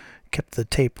kept the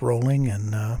tape rolling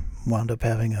and wound up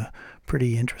having a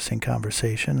pretty interesting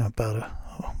conversation about a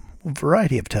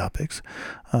variety of topics.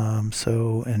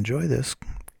 So enjoy this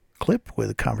clip with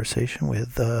a conversation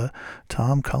with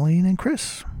Tom, Colleen, and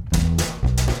Chris.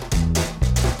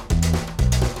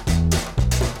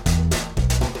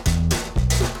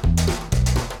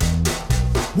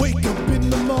 Wake up in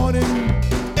the morning,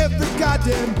 every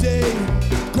goddamn day.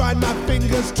 Grind my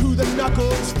fingers to the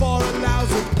knuckles for a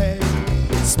lousy pay.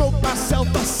 Smoke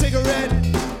myself a cigarette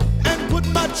and put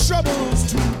my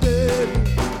troubles to bed.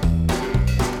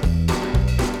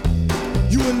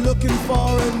 You were looking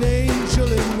for an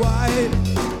angel in white,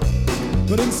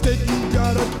 but instead you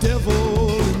got a devil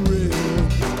in red.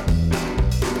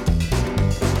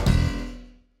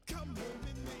 Come home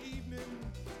in the evening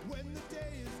when the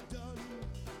day is done.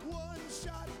 One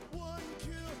shot, one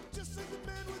kill, just like the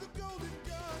man with a golden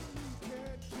gun. You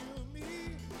can't kill me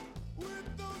with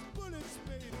those bullets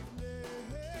made of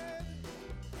lead.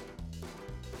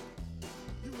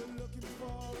 You were looking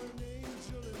for an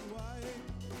angel in white,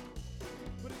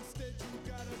 but instead you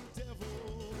got a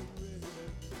devil in red.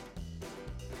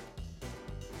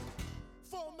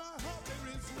 For my heart there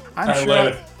is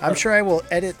no I'm sure I will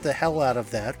edit the hell out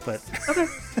of that, but Okay.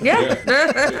 Yeah.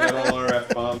 And all our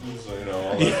F-bombs,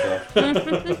 all that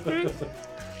stuff.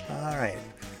 all right.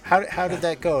 How did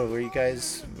that go? Were you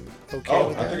guys okay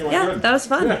with I that? think it went Yeah, good. that was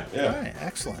fun. Yeah. All right,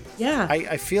 excellent. Yeah.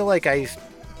 I feel like I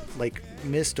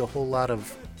missed a whole lot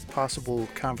of possible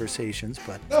conversations,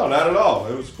 but No, not at all.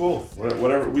 It was cool.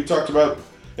 Whatever we talked about,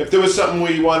 if there was something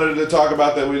we wanted to talk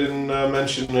about that we didn't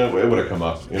mention, it would have come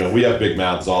up. We have big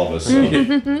mouths, all of us.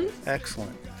 So.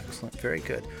 excellent, very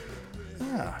good.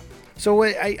 So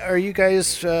wait, are you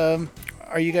guys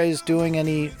doing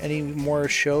any more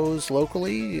shows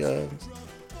locally?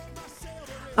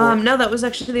 No, that was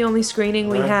actually the only screening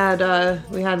we had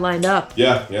lined up.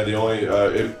 Yeah. The only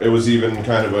it was even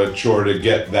kind of a chore to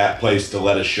get that place to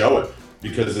let us show it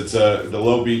because it's the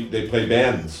Low Beat. They play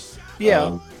bands.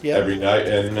 Yeah. Every night,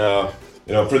 and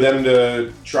for them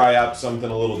to try out something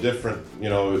a little different,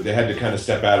 they had to kind of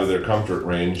step out of their comfort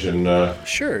range. And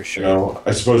Sure.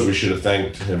 I suppose we should have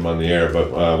thanked him on the air,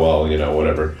 but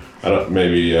whatever. I don't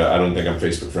think I'm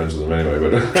Facebook friends with him anyway,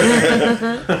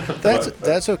 but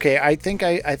that's okay. I think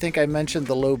I mentioned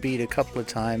the Low Beat a couple of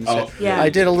times. Oh, yeah. I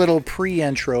did a little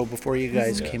pre-intro before you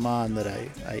guys came on that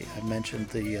I mentioned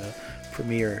the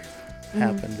premiere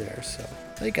happened there. So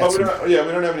they got we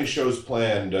don't have any shows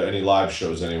planned, any live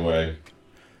shows anyway.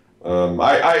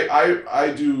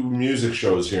 I do music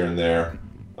shows here and there.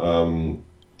 Then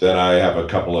I have a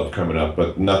couple of coming up,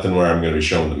 but nothing where I'm going to be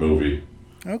showing the movie.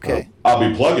 Okay. I'll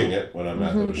be plugging it when I'm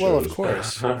at those shows. Well, of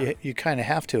course, you kind of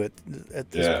have to at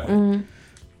this point.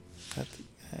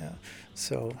 Mm-hmm.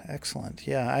 So excellent.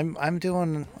 Yeah, I'm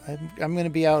going to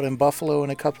be out in Buffalo in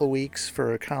a couple of weeks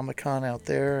for a Comic-Con out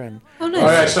there, and Oh, nice. Oh,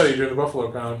 yeah, I saw you doing the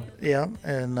Buffalo Con. yeah,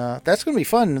 and that's going to be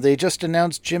fun. They just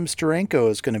announced Jim Steranko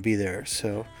is going to be there,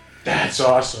 so That's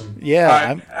awesome.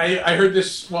 Yeah, I heard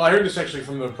this. Well, I heard this actually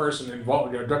from the person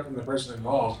involved. From the person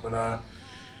involved, but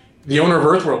the owner of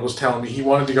Earthworld was telling me he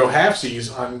wanted to go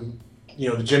halfsies on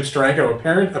the Jim Steranko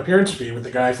appearance fee with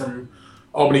the guy from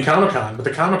Albany Comic Con, but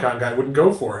the Comic Con guy wouldn't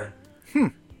go for it.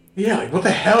 Yeah, like what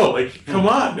the hell? Like, come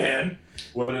on, man.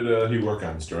 What did he work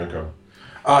on, Steranko?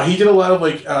 He did a lot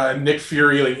of Nick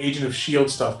Fury, Agent of S.H.I.E.L.D.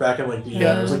 stuff back in it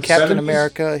was Captain 70s.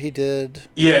 America. He did.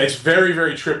 Yeah, it's very,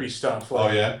 very trippy stuff. Oh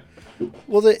yeah.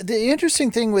 Well, the interesting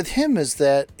thing with him is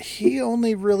that he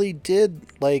only really did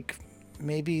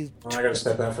maybe I gotta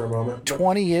step back for a moment.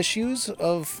 20 issues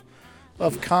of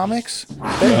comics,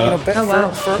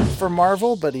 for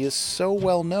Marvel, but he is so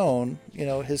well known.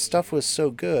 His stuff was so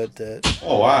good that.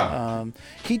 Oh wow.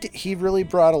 He really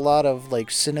brought a lot of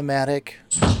cinematic,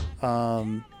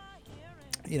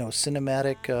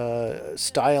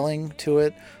 styling to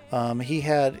it.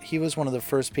 He was one of the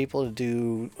first people to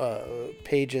do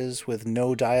pages with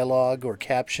no dialogue or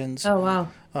captions. Oh wow.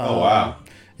 Oh wow.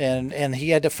 And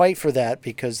he had to fight for that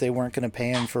because they weren't going to pay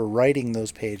him for writing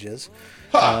those pages.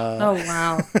 Oh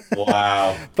wow.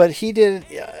 Wow. But he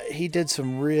did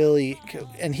some really,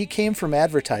 and he came from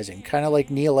advertising, kind of like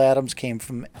Neil Adams came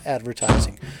from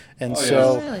advertising, and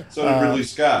so Really? So did Ridley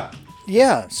Scott.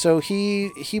 yeah, so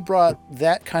he brought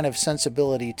that kind of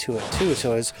sensibility to it too.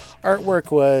 So his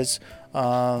artwork was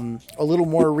a little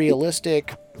more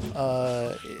realistic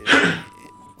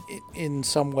in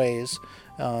some ways.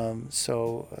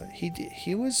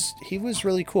 He was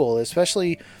really cool,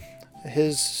 especially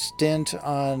his stint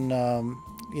on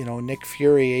Nick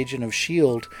Fury, Agent of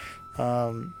S.H.I.E.L.D.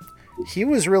 He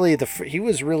was really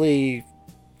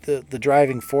the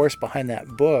driving force behind that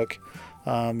book.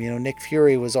 Nick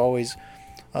Fury was always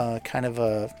kind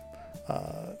of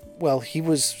he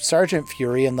was Sergeant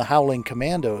Fury in the Howling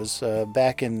Commandos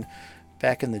back in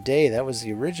the day. That was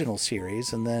the original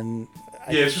series, and then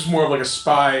it's just more of like a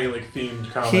spy themed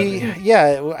comic.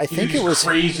 I think it was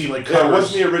crazy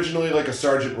wasn't he originally like a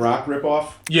Sergeant Rock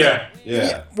ripoff? Yeah.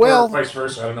 Well, or vice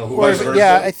versa. I don't know who. Vice versa.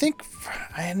 Yeah,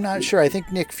 I'm not sure. I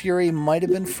think Nick Fury might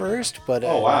have been first, but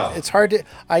it's hard to.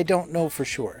 I don't know for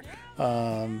sure.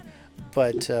 But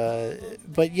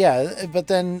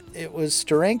then it was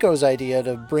Steranko's idea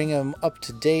to bring him up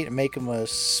to date and make him a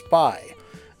spy.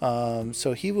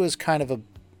 So he was kind of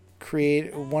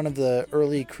one of the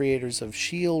early creators of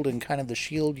S.H.I.E.L.D. and kind of the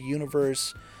S.H.I.E.L.D.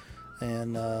 universe,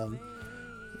 and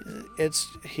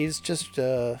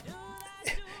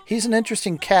he's an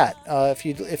interesting cat.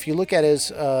 If you look at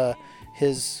his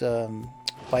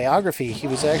biography, he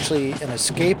was actually an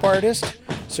escape artist,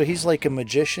 so he's like a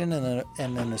magician and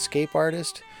an escape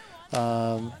artist,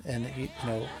 so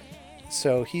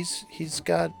he's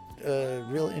got a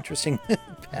real interesting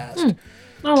past.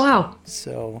 Oh wow!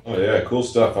 So. Oh yeah, cool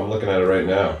stuff. I'm looking at it right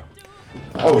now.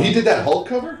 Oh, he did that Hulk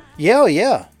cover?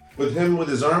 Yeah. With him with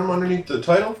his arm underneath the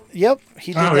title? Yep,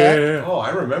 he did that. Yeah. Oh,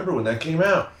 I remember when that came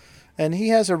out. And he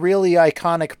has a really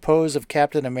iconic pose of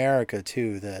Captain America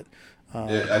too. That.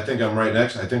 I think I'm right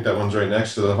next. I think that one's right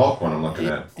next to the Hulk one I'm looking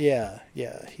at. Yeah.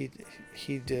 He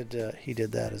did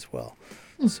that as well.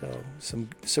 So some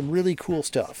really cool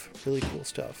stuff.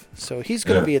 So he's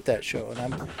going to be at that show, and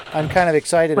I'm kind of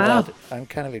excited about it.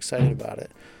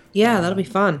 Yeah, that'll be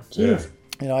fun. Jeez.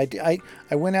 I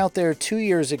went out there 2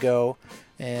 years ago,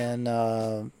 and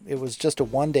it was just a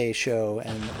one-day show,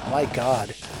 and my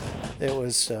God, it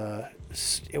was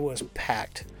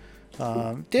packed.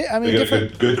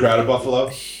 Good crowd of Buffalo.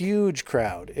 Huge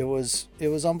crowd. It was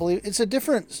unbelievable. It's a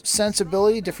different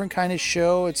sensibility, different kind of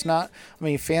show. It's not. I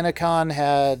mean, Fanicon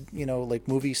had like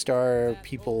movie star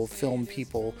people, film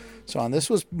people. So on this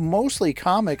was mostly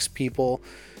comics people.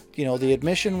 The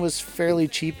admission was fairly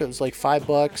cheap. It was like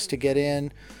 $5 to get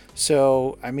in.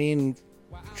 So I mean,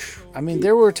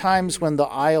 there were times when the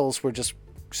aisles were just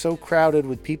so crowded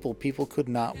with people could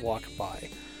not walk by.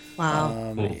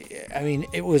 Wow. I mean,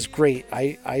 it was great.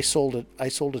 I sold a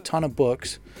ton of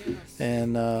books,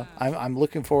 and I'm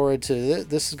looking forward to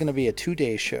this. Is going to be a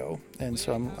 2-day show, and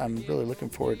so I'm really looking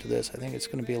forward to this. I think it's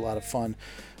going to be a lot of fun.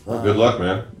 Well, good luck,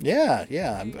 man. Yeah.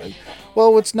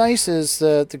 Well, what's nice is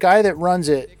the guy that runs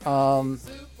it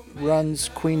runs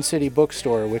Queen City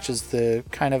Bookstore, which is the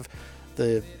kind of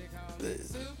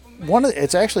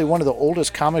it's actually one of the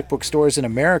oldest comic book stores in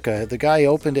America. The guy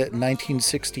opened it in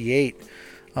 1968.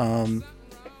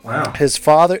 Wow. His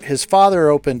father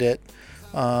opened it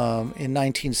in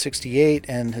 1968,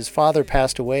 and his father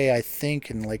passed away, I think,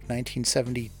 in like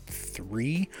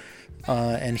 1973.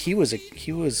 And he was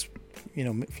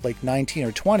like 19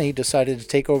 or 20, decided to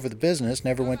take over the business,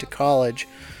 never went to college,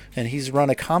 and he's run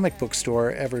a comic book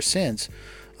store ever since.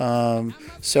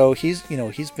 So he's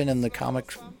been in the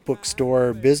comic book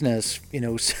store business,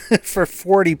 for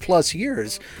 40 plus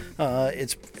years.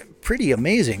 It's pretty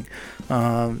amazing.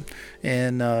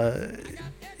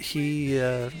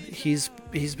 He's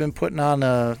been putting on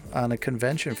a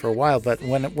convention for a while, but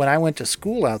when I went to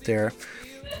school out there,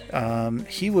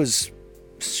 he was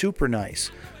super nice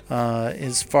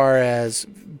as far as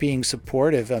being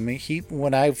supportive. I mean,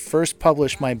 when I first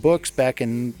published my books back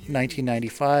in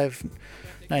 1995,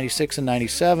 96 and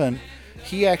 97,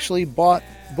 he actually bought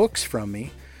books from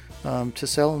me to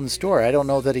sell in the store. I don't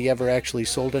know that he ever actually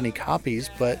sold any copies,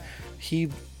 but he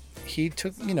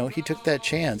took that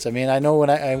chance. I mean, I know when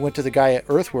I went to the guy at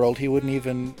Earthworld, he wouldn't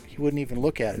even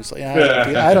look at it. He's like,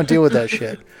 I don't deal with that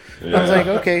shit. Yeah. I was like,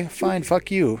 okay, fine,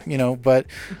 fuck you, but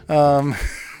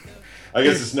I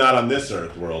guess it's not on this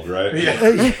Earthworld, right?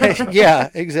 Yeah,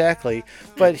 exactly.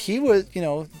 But he was,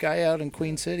 guy out in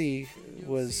Queen City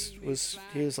was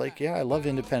like, yeah, I love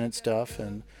independent stuff,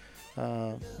 and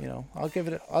I'll give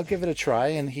it a try.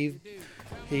 And he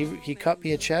cut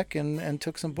me a check and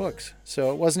took some books.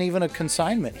 So it wasn't even a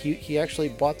consignment. He actually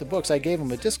bought the books. I gave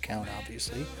him a discount,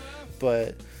 obviously,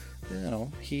 but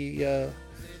he's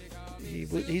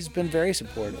been very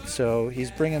supportive. So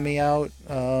he's bringing me out.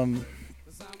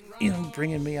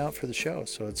 Bringing me out for the show.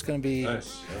 So it's going to be,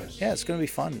 nice. Yeah, it's going to be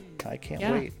fun. I can't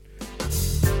wait.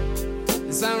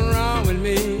 There's something wrong with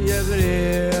me, yes it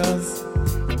is.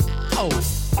 Oh,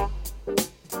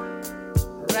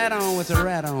 rat on with a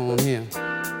rat on here.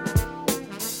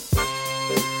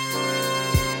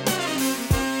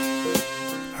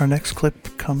 Our next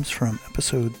clip comes from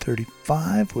episode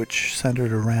 35, which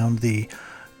centered around the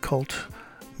cult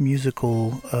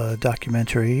musical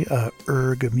documentary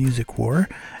Erg Music War,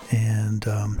 and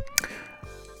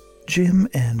Jim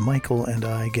and Michael and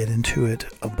I get into it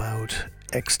about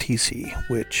XTC,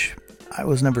 which I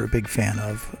was never a big fan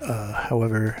of.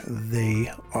 However,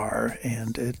 they are,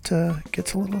 and it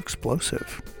gets a little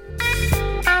explosive.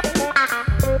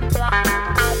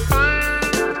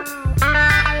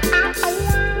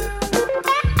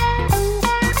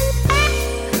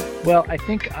 Well, I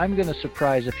think I'm going to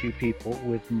surprise a few people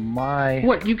with my...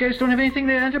 What, you guys don't have anything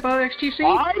to add about XTC?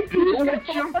 I do. You just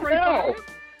gotta jump right now. by it?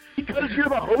 Because you're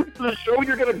the host of the show,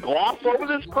 you're going to gloss over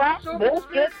this crap?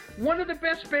 Bullshit. One of the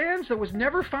best bands that was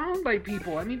never found by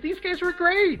people. I mean, these guys were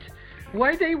great.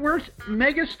 Why they weren't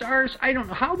mega stars, I don't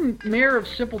know. How Mayor of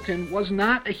Simpleton was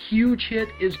not a huge hit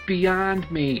is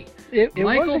beyond me. It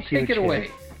Michael, was a huge take it away.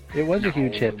 It was a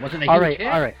huge hit. It wasn't a huge hit.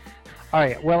 All right.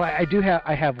 Well,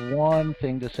 I have one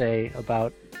thing to say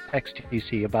about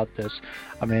XTC, about this.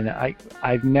 I mean,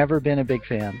 I've never been a big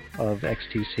fan of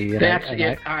XTC. And That's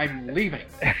it. I'm leaving.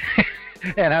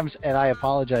 and I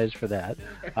apologize for that.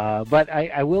 But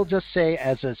I will just say,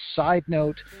 as a side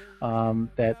note,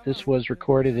 that this was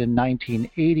recorded in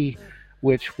 1980,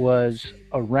 which was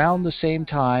around the same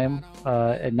time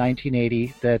in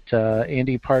 1980 that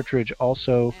Andy Partridge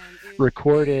also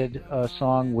recorded a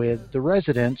song with The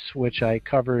Residents, which I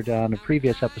covered on a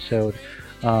previous episode.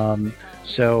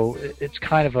 So it's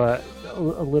kind of a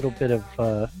little bit of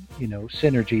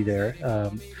synergy there.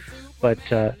 But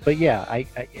yeah, I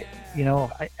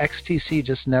XTC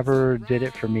just never did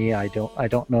it for me. I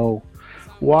don't know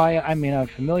why. I mean, I'm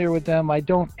familiar with them. I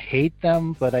don't hate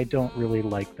them, but I don't really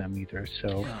like them either.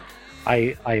 So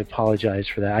I apologize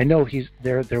for that. I know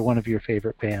they're one of your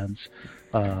favorite bands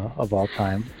of all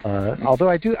time. Although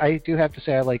I do have to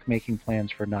say I like Making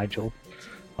Plans for Nigel.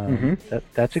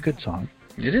 That's a good song.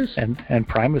 It is. And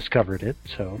Primus covered it.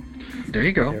 So there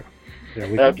you go. There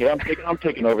we go. Okay, I'm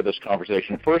taking over this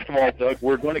conversation. First of all, Doug,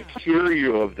 we're going to cure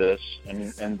you of this,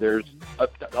 and there's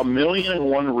a million and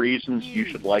one reasons you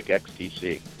should like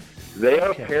XTC. They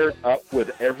are paired up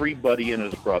with everybody and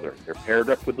his brother. They're paired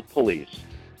up with the Police,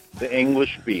 the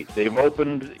English Beat. They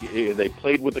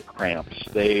played with the Cramps.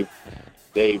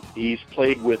 He's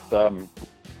played with not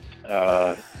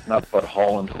Bud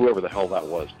Holland, whoever the hell that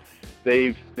was.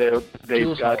 They did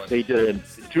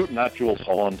not Jules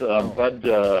Holland,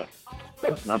 Bud.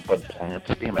 Not Bud Plant.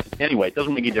 Damn it. Anyway, it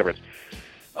doesn't make any difference.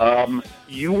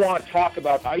 You want to talk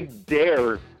about? I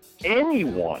dare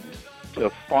anyone to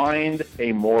find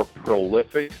a more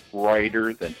prolific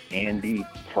writer than Andy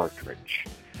Partridge.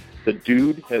 The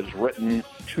dude has written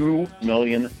 2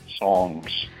 million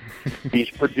songs. He's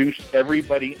produced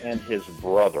everybody and his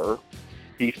brother.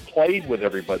 He's played with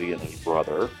everybody and his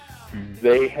brother.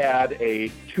 They had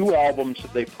 2 albums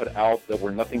that they put out that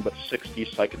were nothing but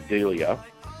 60s psychedelia.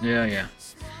 Yeah.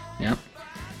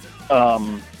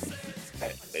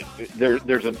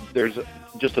 There's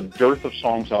just a dearth of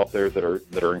songs out there that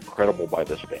are incredible by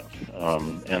this band.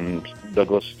 And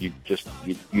Douglas, you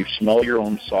smell your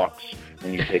own socks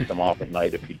when you take them off at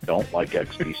night if you don't like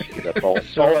XTC. That's all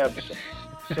I have to say.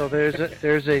 So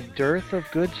there's a dearth of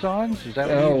good songs? Is that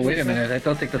what Oh, wait a minute. I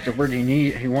don't think that's the word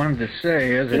he wanted to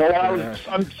say, is it? You know,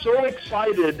 I'm so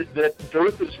excited that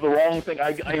dearth is the wrong thing.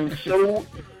 I am so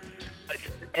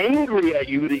angry at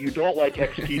you that you don't like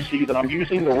XTC, that I'm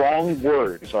using the wrong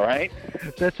words, all right?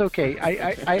 That's okay.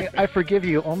 I forgive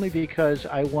you only because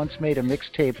I once made a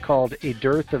mixtape called A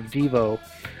Dearth of Devo,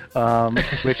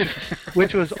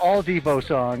 which was all Devo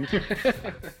songs.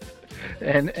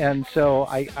 And so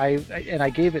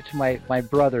I gave it to my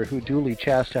brother, who duly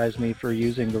chastised me for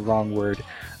using the wrong word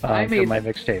for my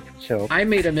mixtape. So I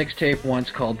made a mixtape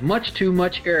once called Much Too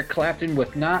Much Eric Clapton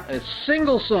with not a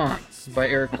single song by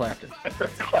Eric Clapton.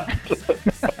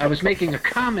 I was making a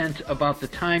comment about the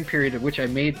time period at which I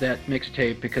made that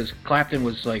mixtape, because Clapton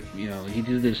was like, he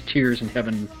did his Tears in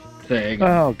Heaven thing.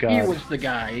 Oh God, he was the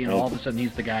guy. All of a sudden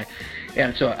he's the guy.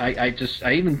 And so I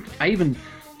even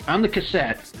on the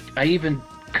cassette, I even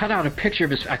cut out a picture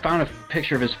of his. I found a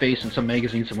picture of his face in some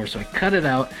magazine somewhere, so I cut it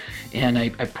out and I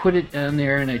put it in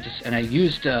there, and I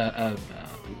used I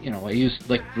used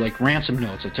like ransom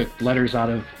notes. I took letters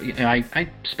out of. I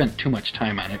spent too much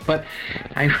time on it, but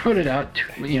I wrote it out.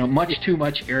 Much too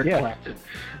much Eric Clapton,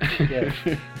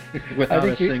 without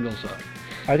a single song.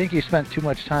 I think you spent too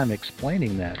much time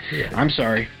explaining that. I'm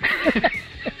sorry.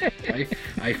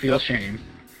 I feel shame.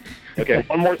 Okay,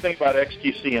 one more thing about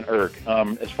XTC and Erg.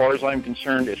 As far as I'm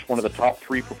concerned, it's one of the top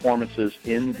 3 performances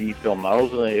in the film. Not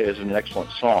only is it an excellent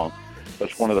song,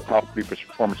 That's one of the top 3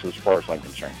 performances as far as I'm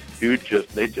concerned.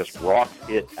 They just rocked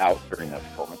it out during that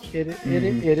performance. It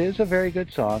is a very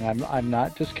good song. I'm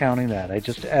not discounting that. I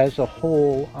just, as a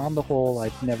whole, on the whole,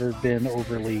 I've never been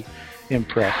overly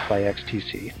impressed by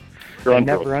XTC. I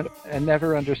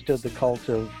never understood the cult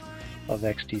of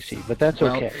XTC, but that's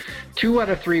okay. 2 out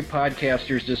of 3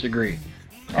 podcasters disagree.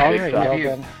 All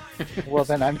right, well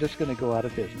then I'm just going to go out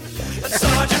of business.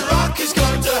 Sergeant Rock is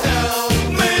going to help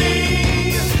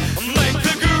me make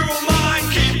the girl mine,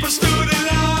 keep us to the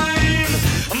line,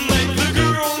 make the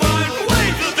girl mine,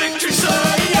 wave the victory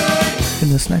sign. In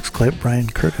this next clip, Brian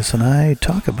Curtis and I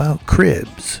talk about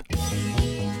cribs.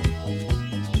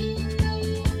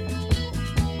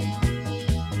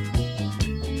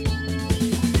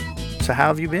 So how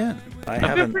have you been?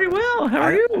 I've been pretty well. How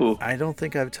are you? I don't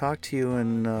think I've talked to you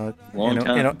in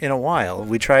in a while.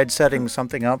 We tried setting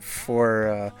something up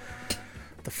for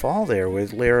the fall there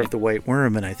with Lair of the White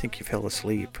Worm, and I think you fell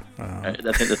asleep. I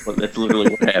think that's literally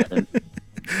what happened.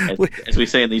 As we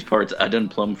say in these parts, I done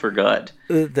plumb forgot.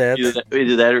 Either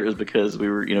that or it was because we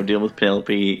were dealing with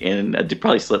Penelope, and I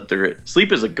probably slept through it.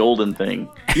 Sleep is a golden thing.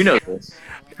 You know this.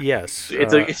 Yes.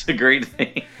 It's a great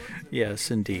thing.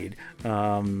 Yes, indeed.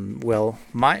 Well,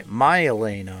 my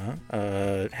Elena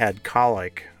had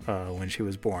colic when she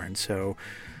was born, so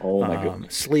oh my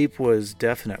goodness. Sleep was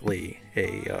definitely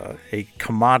a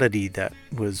commodity that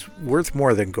was worth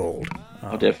more than gold.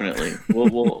 Oh, definitely.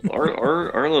 Well,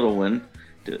 our little one,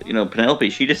 Penelope,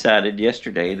 she decided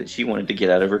yesterday that she wanted to get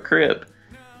out of her crib.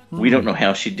 We don't know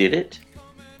how she did it,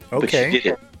 but she did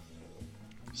it.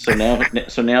 So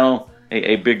now.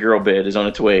 A big girl bed is on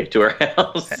its way to our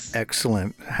house.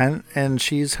 Excellent. And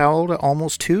she's how old?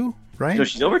 Almost 2, right? No,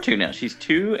 she's over 2 now. She's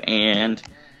 2 and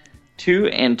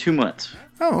 2 months.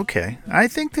 Oh, okay. I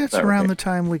think that's around the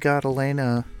time we got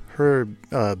Elena her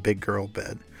big girl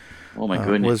bed. Oh my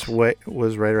goodness.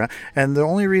 Was right around. And the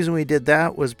only reason we did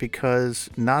that was because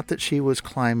not that she was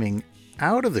climbing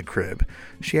out of the crib,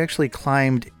 she actually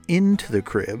climbed into the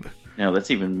crib. Now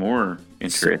that's even more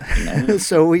interesting.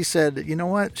 So we said, you know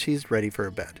what? She's ready for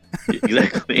a bed.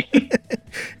 Exactly.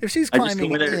 If she's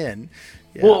climbing in.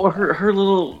 Yeah. Well, her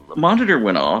little monitor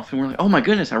went off, and we're like, oh my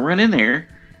goodness. I run in there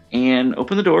and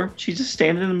open the door. She's just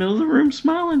standing in the middle of the room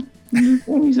smiling. And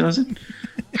I said,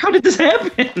 how did this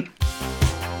happen?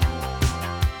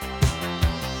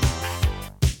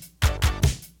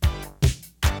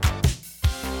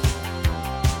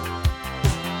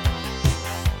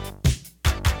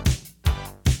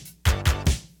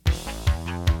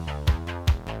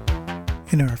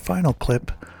 In our final clip,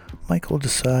 Michael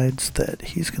decides that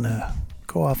he's going to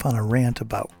go off on a rant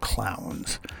about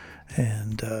clowns.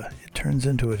 And it turns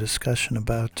into a discussion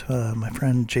about my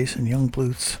friend Jason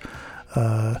Youngbluth's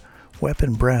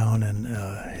Weapon Brown and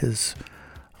his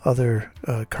other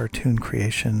cartoon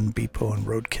creation, Beepo and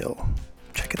Roadkill.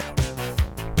 Check it out.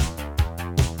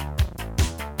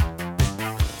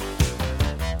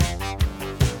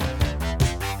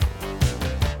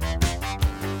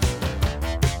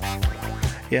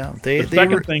 Yeah, the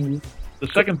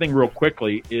second thing, real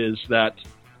quickly, is that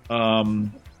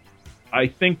I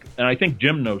think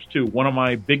Jim knows too. One of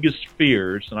my biggest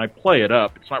fears, and I play it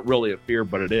up. It's not really a fear,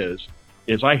 but it is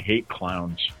I hate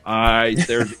clowns.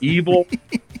 They're evil.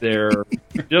 They're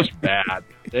just bad.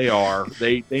 They are.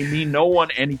 They mean no one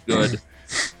any good.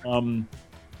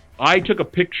 I took a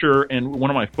picture in one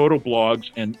of my photo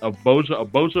blogs and of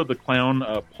Bozo the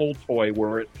Clown pull toy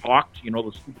where it talked.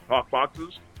 The stupid talk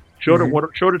boxes. Showed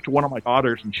it to one of my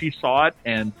daughters, and she saw it,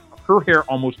 and her hair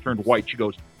almost turned white. She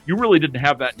goes, "You really didn't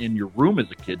have that in your room as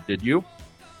a kid, did you?"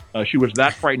 She was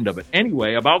that frightened of it.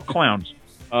 Anyway, about clowns.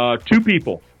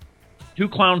 2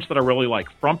 clowns that I really like.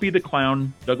 Frumpy the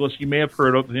Clown. Douglas, you may have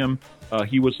heard of him.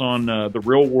 He was on The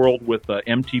Real World with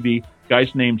MTV.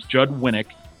 Guy's name's Judd Winnick.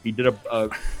 He did a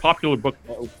popular book,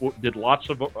 did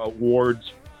lots of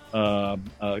awards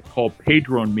called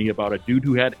Pedro and Me about a dude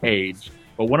who had AIDS.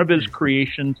 But one of his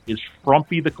creations is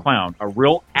Frumpy the Clown, a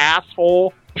real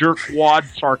asshole, jerkwad,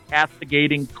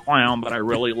 sarcasticating clown that I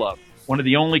really love. One of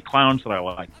the only clowns that I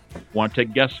like. Want to take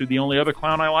a guess who the only other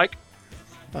clown I like?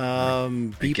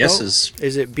 Beepo?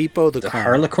 Is it Beepo the Clown?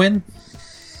 Harlequin?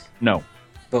 No.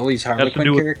 Bowie's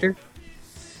Harlequin character?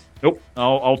 Nope.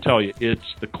 I'll tell you.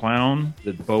 It's the clown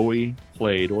that Bowie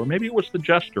played, or maybe it was the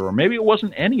Jester, or maybe it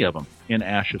wasn't any of them in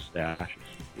Ashes to Ashes.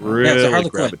 Really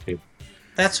gravitated.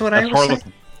 That's what I was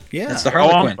saying. Yeah. That's the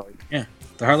Harlequin. Yeah.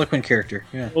 The Harlequin character.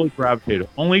 Yeah. Really gravitated.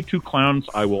 Only 2 clowns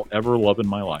I will ever love in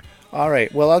my life. All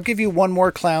right. Well, I'll give you one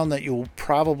more clown that you'll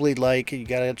probably like. You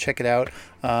got to check it out.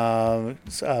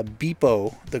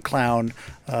 Beepo the Clown.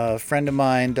 A friend of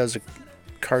mine does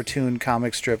cartoon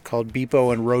comic strip called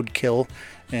Beepo and Roadkill,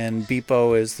 and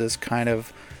Beepo is this kind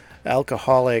of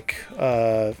alcoholic,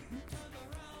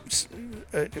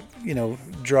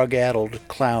 drug-addled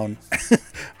clown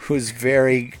who's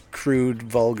very crude,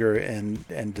 vulgar,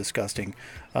 and disgusting.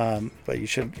 But you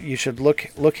should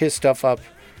look his stuff up.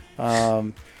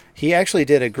 He actually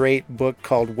did a great book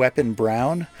called Weapon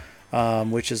Brown,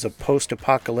 which is a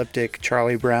post-apocalyptic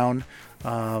Charlie Brown,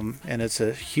 and it's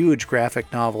a huge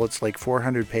graphic novel. It's like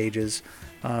 400 pages,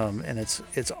 and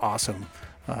it's awesome.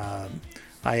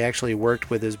 I actually worked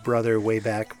with his brother way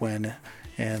back when,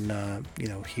 and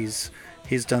he's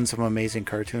done some amazing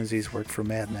cartoons. He's worked for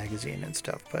Mad Magazine and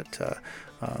stuff. But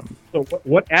so,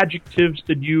 what adjectives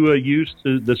did you use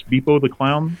to this Beepo the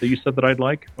Clown that you said that I'd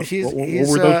like? He's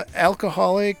were those?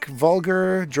 Alcoholic,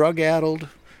 vulgar, drug-addled,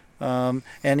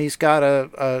 and he's got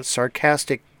a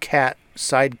sarcastic cat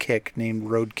sidekick named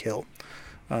Roadkill.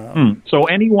 So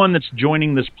anyone that's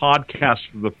joining this podcast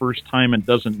for the first time and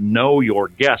doesn't know your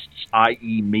guests,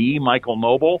 i.e. me, Michael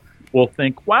Noble, will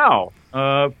think, wow,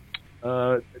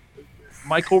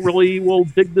 Michael really will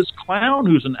dig this clown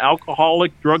who's an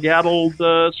alcoholic, drug-addled,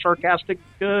 sarcastic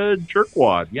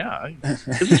jerkwad. Yeah,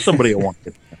 this is somebody I want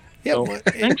to. Yeah, so,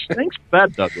 thanks for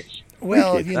that, Douglas.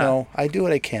 Well, Appreciate that. I do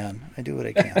what I can. You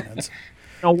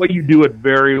do it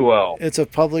very well. It's a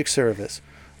public service.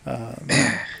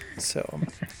 So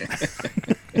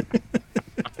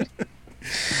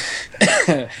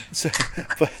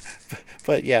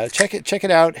but yeah, check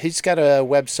it out. He's got a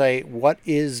website,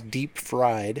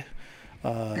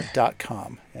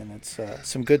 whatisdeepfried.com, and it's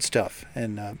some good stuff.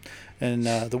 And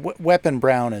the Weapon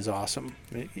Brown is awesome.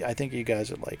 I think you guys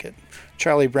would like it.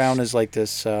 Charlie Brown is like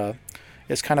this.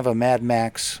 It's kind of a Mad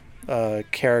Max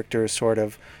character, sort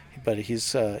of, but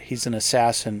he's an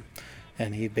assassin,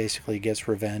 and he basically gets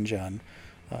revenge on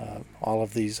all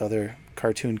of these other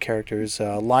cartoon characters.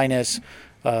 Linus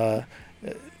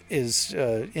is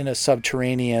in a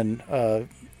subterranean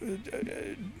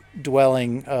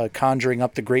dwelling, conjuring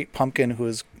up the Great Pumpkin, who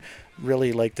is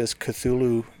really like this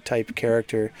Cthulhu type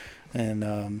character,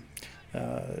 and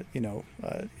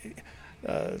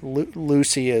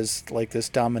Lucy is like this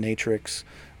dominatrix.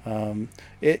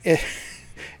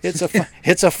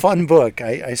 It's a fun book,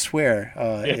 I swear.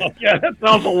 Yeah, that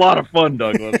sounds a lot of fun,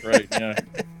 Douglas. Right? Yeah.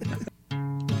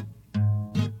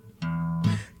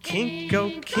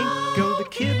 Kinko, Kinko, the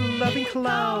kid-loving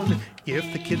clown.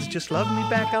 If the kids just love me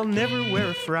back, I'll never wear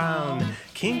a frown.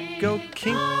 Kinko,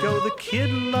 Kinko, the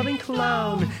kid-loving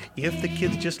clown. If the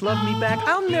kids just love me back,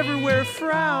 I'll never wear a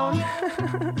frown.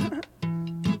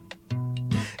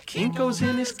 Kinko's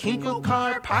in his Kinko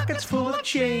car, pockets full of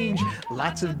change.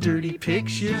 Lots of dirty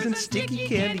pictures and sticky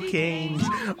candy canes.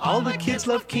 All the kids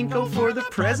love Kinko for the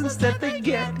presents that they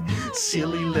get.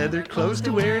 Silly leather clothes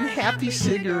to wear and happy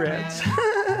cigarettes.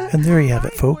 And there you have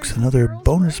it, folks. Another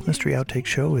bonus mystery outtake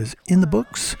show is in the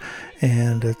books,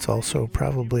 and it's also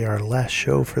probably our last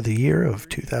show for the year of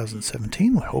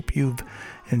 2017. We hope you've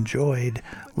enjoyed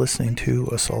listening to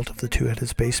Assault of the Two-Headed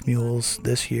Space Mules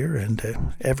this year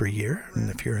and every year. And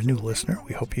if you're a new listener,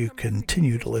 we hope you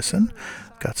continue to listen.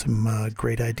 Got some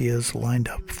great ideas lined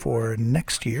up for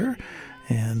next year,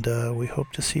 and we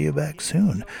hope to see you back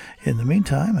soon. In the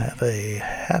meantime, have a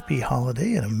happy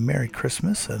holiday and a Merry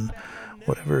Christmas, and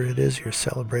whatever it is you're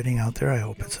celebrating out there, I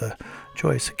hope it's a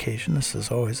joyous occasion. This is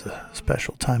always a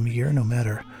special time of year, no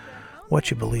matter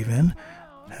what you believe in.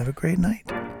 Have a great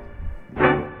night.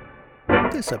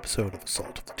 This episode of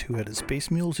Assault of the Two-Headed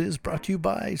Space Mules is brought to you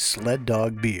by Sled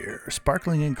Dog Beer.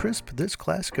 Sparkling and crisp, this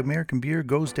classic American beer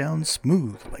goes down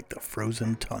smooth like the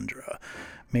frozen tundra.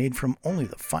 Made from only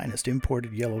the finest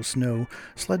imported yellow snow,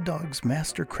 Sled Dog's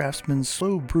master craftsmen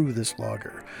slow brew this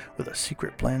lager with a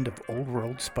secret blend of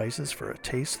old-world spices for a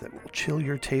taste that will chill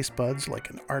your taste buds like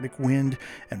an Arctic wind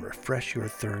and refresh your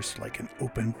thirst like an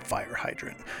open fire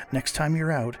hydrant. Next time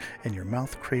you're out and your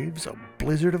mouth craves a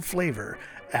blizzard of flavor,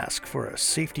 ask for a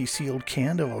safety-sealed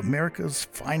can of America's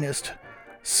finest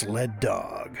Sled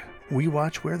Dog. We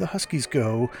watch where the Huskies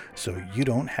go, so you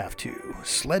don't have to.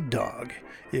 Sled Dog.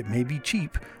 It may be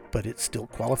cheap, but it still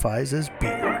qualifies as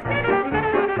beer.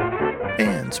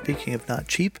 And speaking of not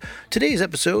cheap, today's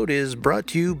episode is brought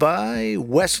to you by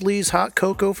Wesley's Hot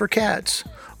Cocoa for Cats.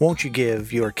 Won't you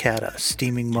give your cat a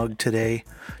steaming mug today?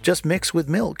 Just mix with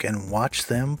milk and watch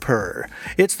them purr.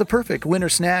 It's the perfect winter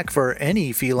snack for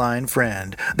any feline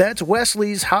friend. That's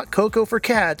Wesley's Hot Cocoa for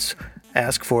Cats.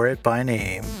 Ask for it by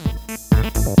name.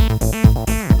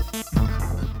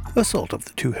 Assault of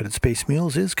the Two-Headed Space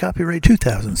Mules is copyright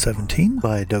 2017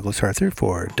 by Douglas Arthur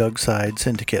for Doug Side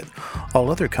Syndicate. All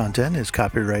other content is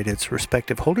copyright its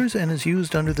respective holders and is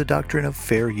used under the doctrine of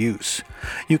fair use.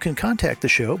 You can contact the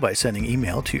show by sending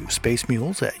email to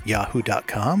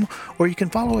spacemules@yahoo.com, or you can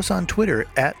follow us on Twitter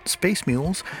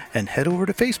 @spacemules and head over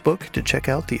to Facebook to check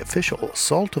out the official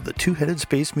Assault of the Two-Headed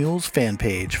Space Mules fan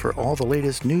page for all the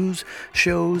latest news,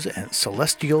 shows, and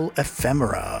celestial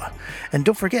ephemera. And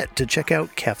don't forget to check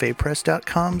out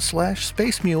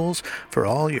cafepress.com/spacemules for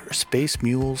all your Space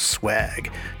Mules swag.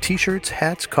 T-shirts,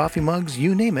 hats, coffee mugs,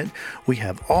 you name it. We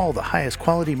have all the highest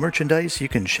quality merchandise you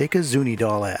can shake a Zuni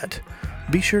doll at.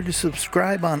 Be sure to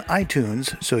subscribe on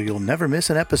iTunes so you'll never miss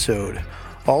an episode.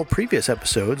 All previous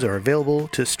episodes are available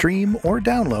to stream or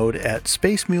download at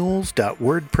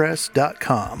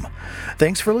spacemules.wordpress.com.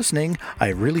 Thanks for listening. I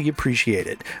really appreciate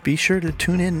it. Be sure to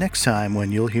tune in next time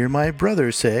when you'll hear my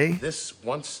brother say, "This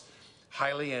once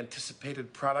highly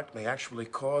anticipated product may actually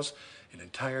cause an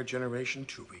entire generation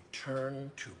to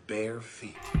return to bare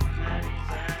feet."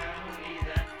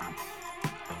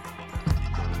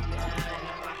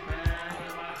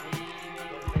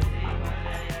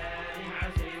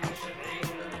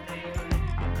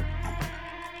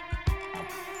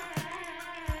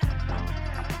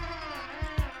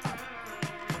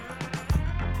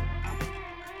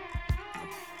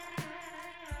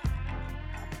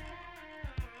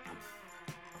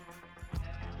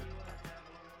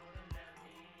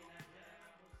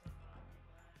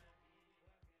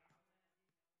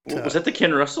 Was that the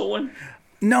Ken Russell one?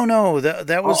 No,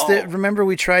 that was the. Remember,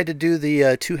 we tried to do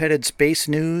the Two-Headed Space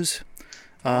News.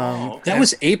 That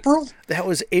was April. That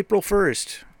was April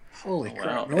 1st. Holy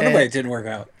crap! No wonder why it didn't work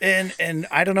out. And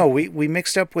I don't know. We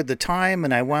mixed up with the time,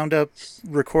 and I wound up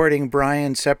recording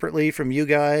Brian separately from you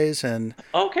guys. And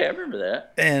okay, I remember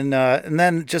that. And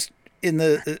then just in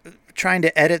the trying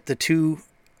to edit the two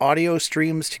audio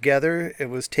streams together, it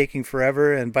was taking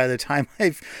forever, and by the time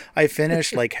I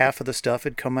finished, like half of the stuff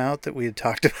had come out that we had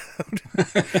talked about.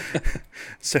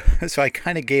 so I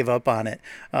kind of gave up on it,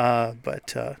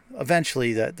 but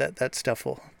eventually that stuff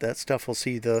will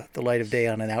see the light of day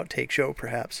on an outtake show,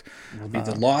 perhaps. It'll be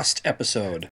the lost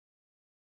episode.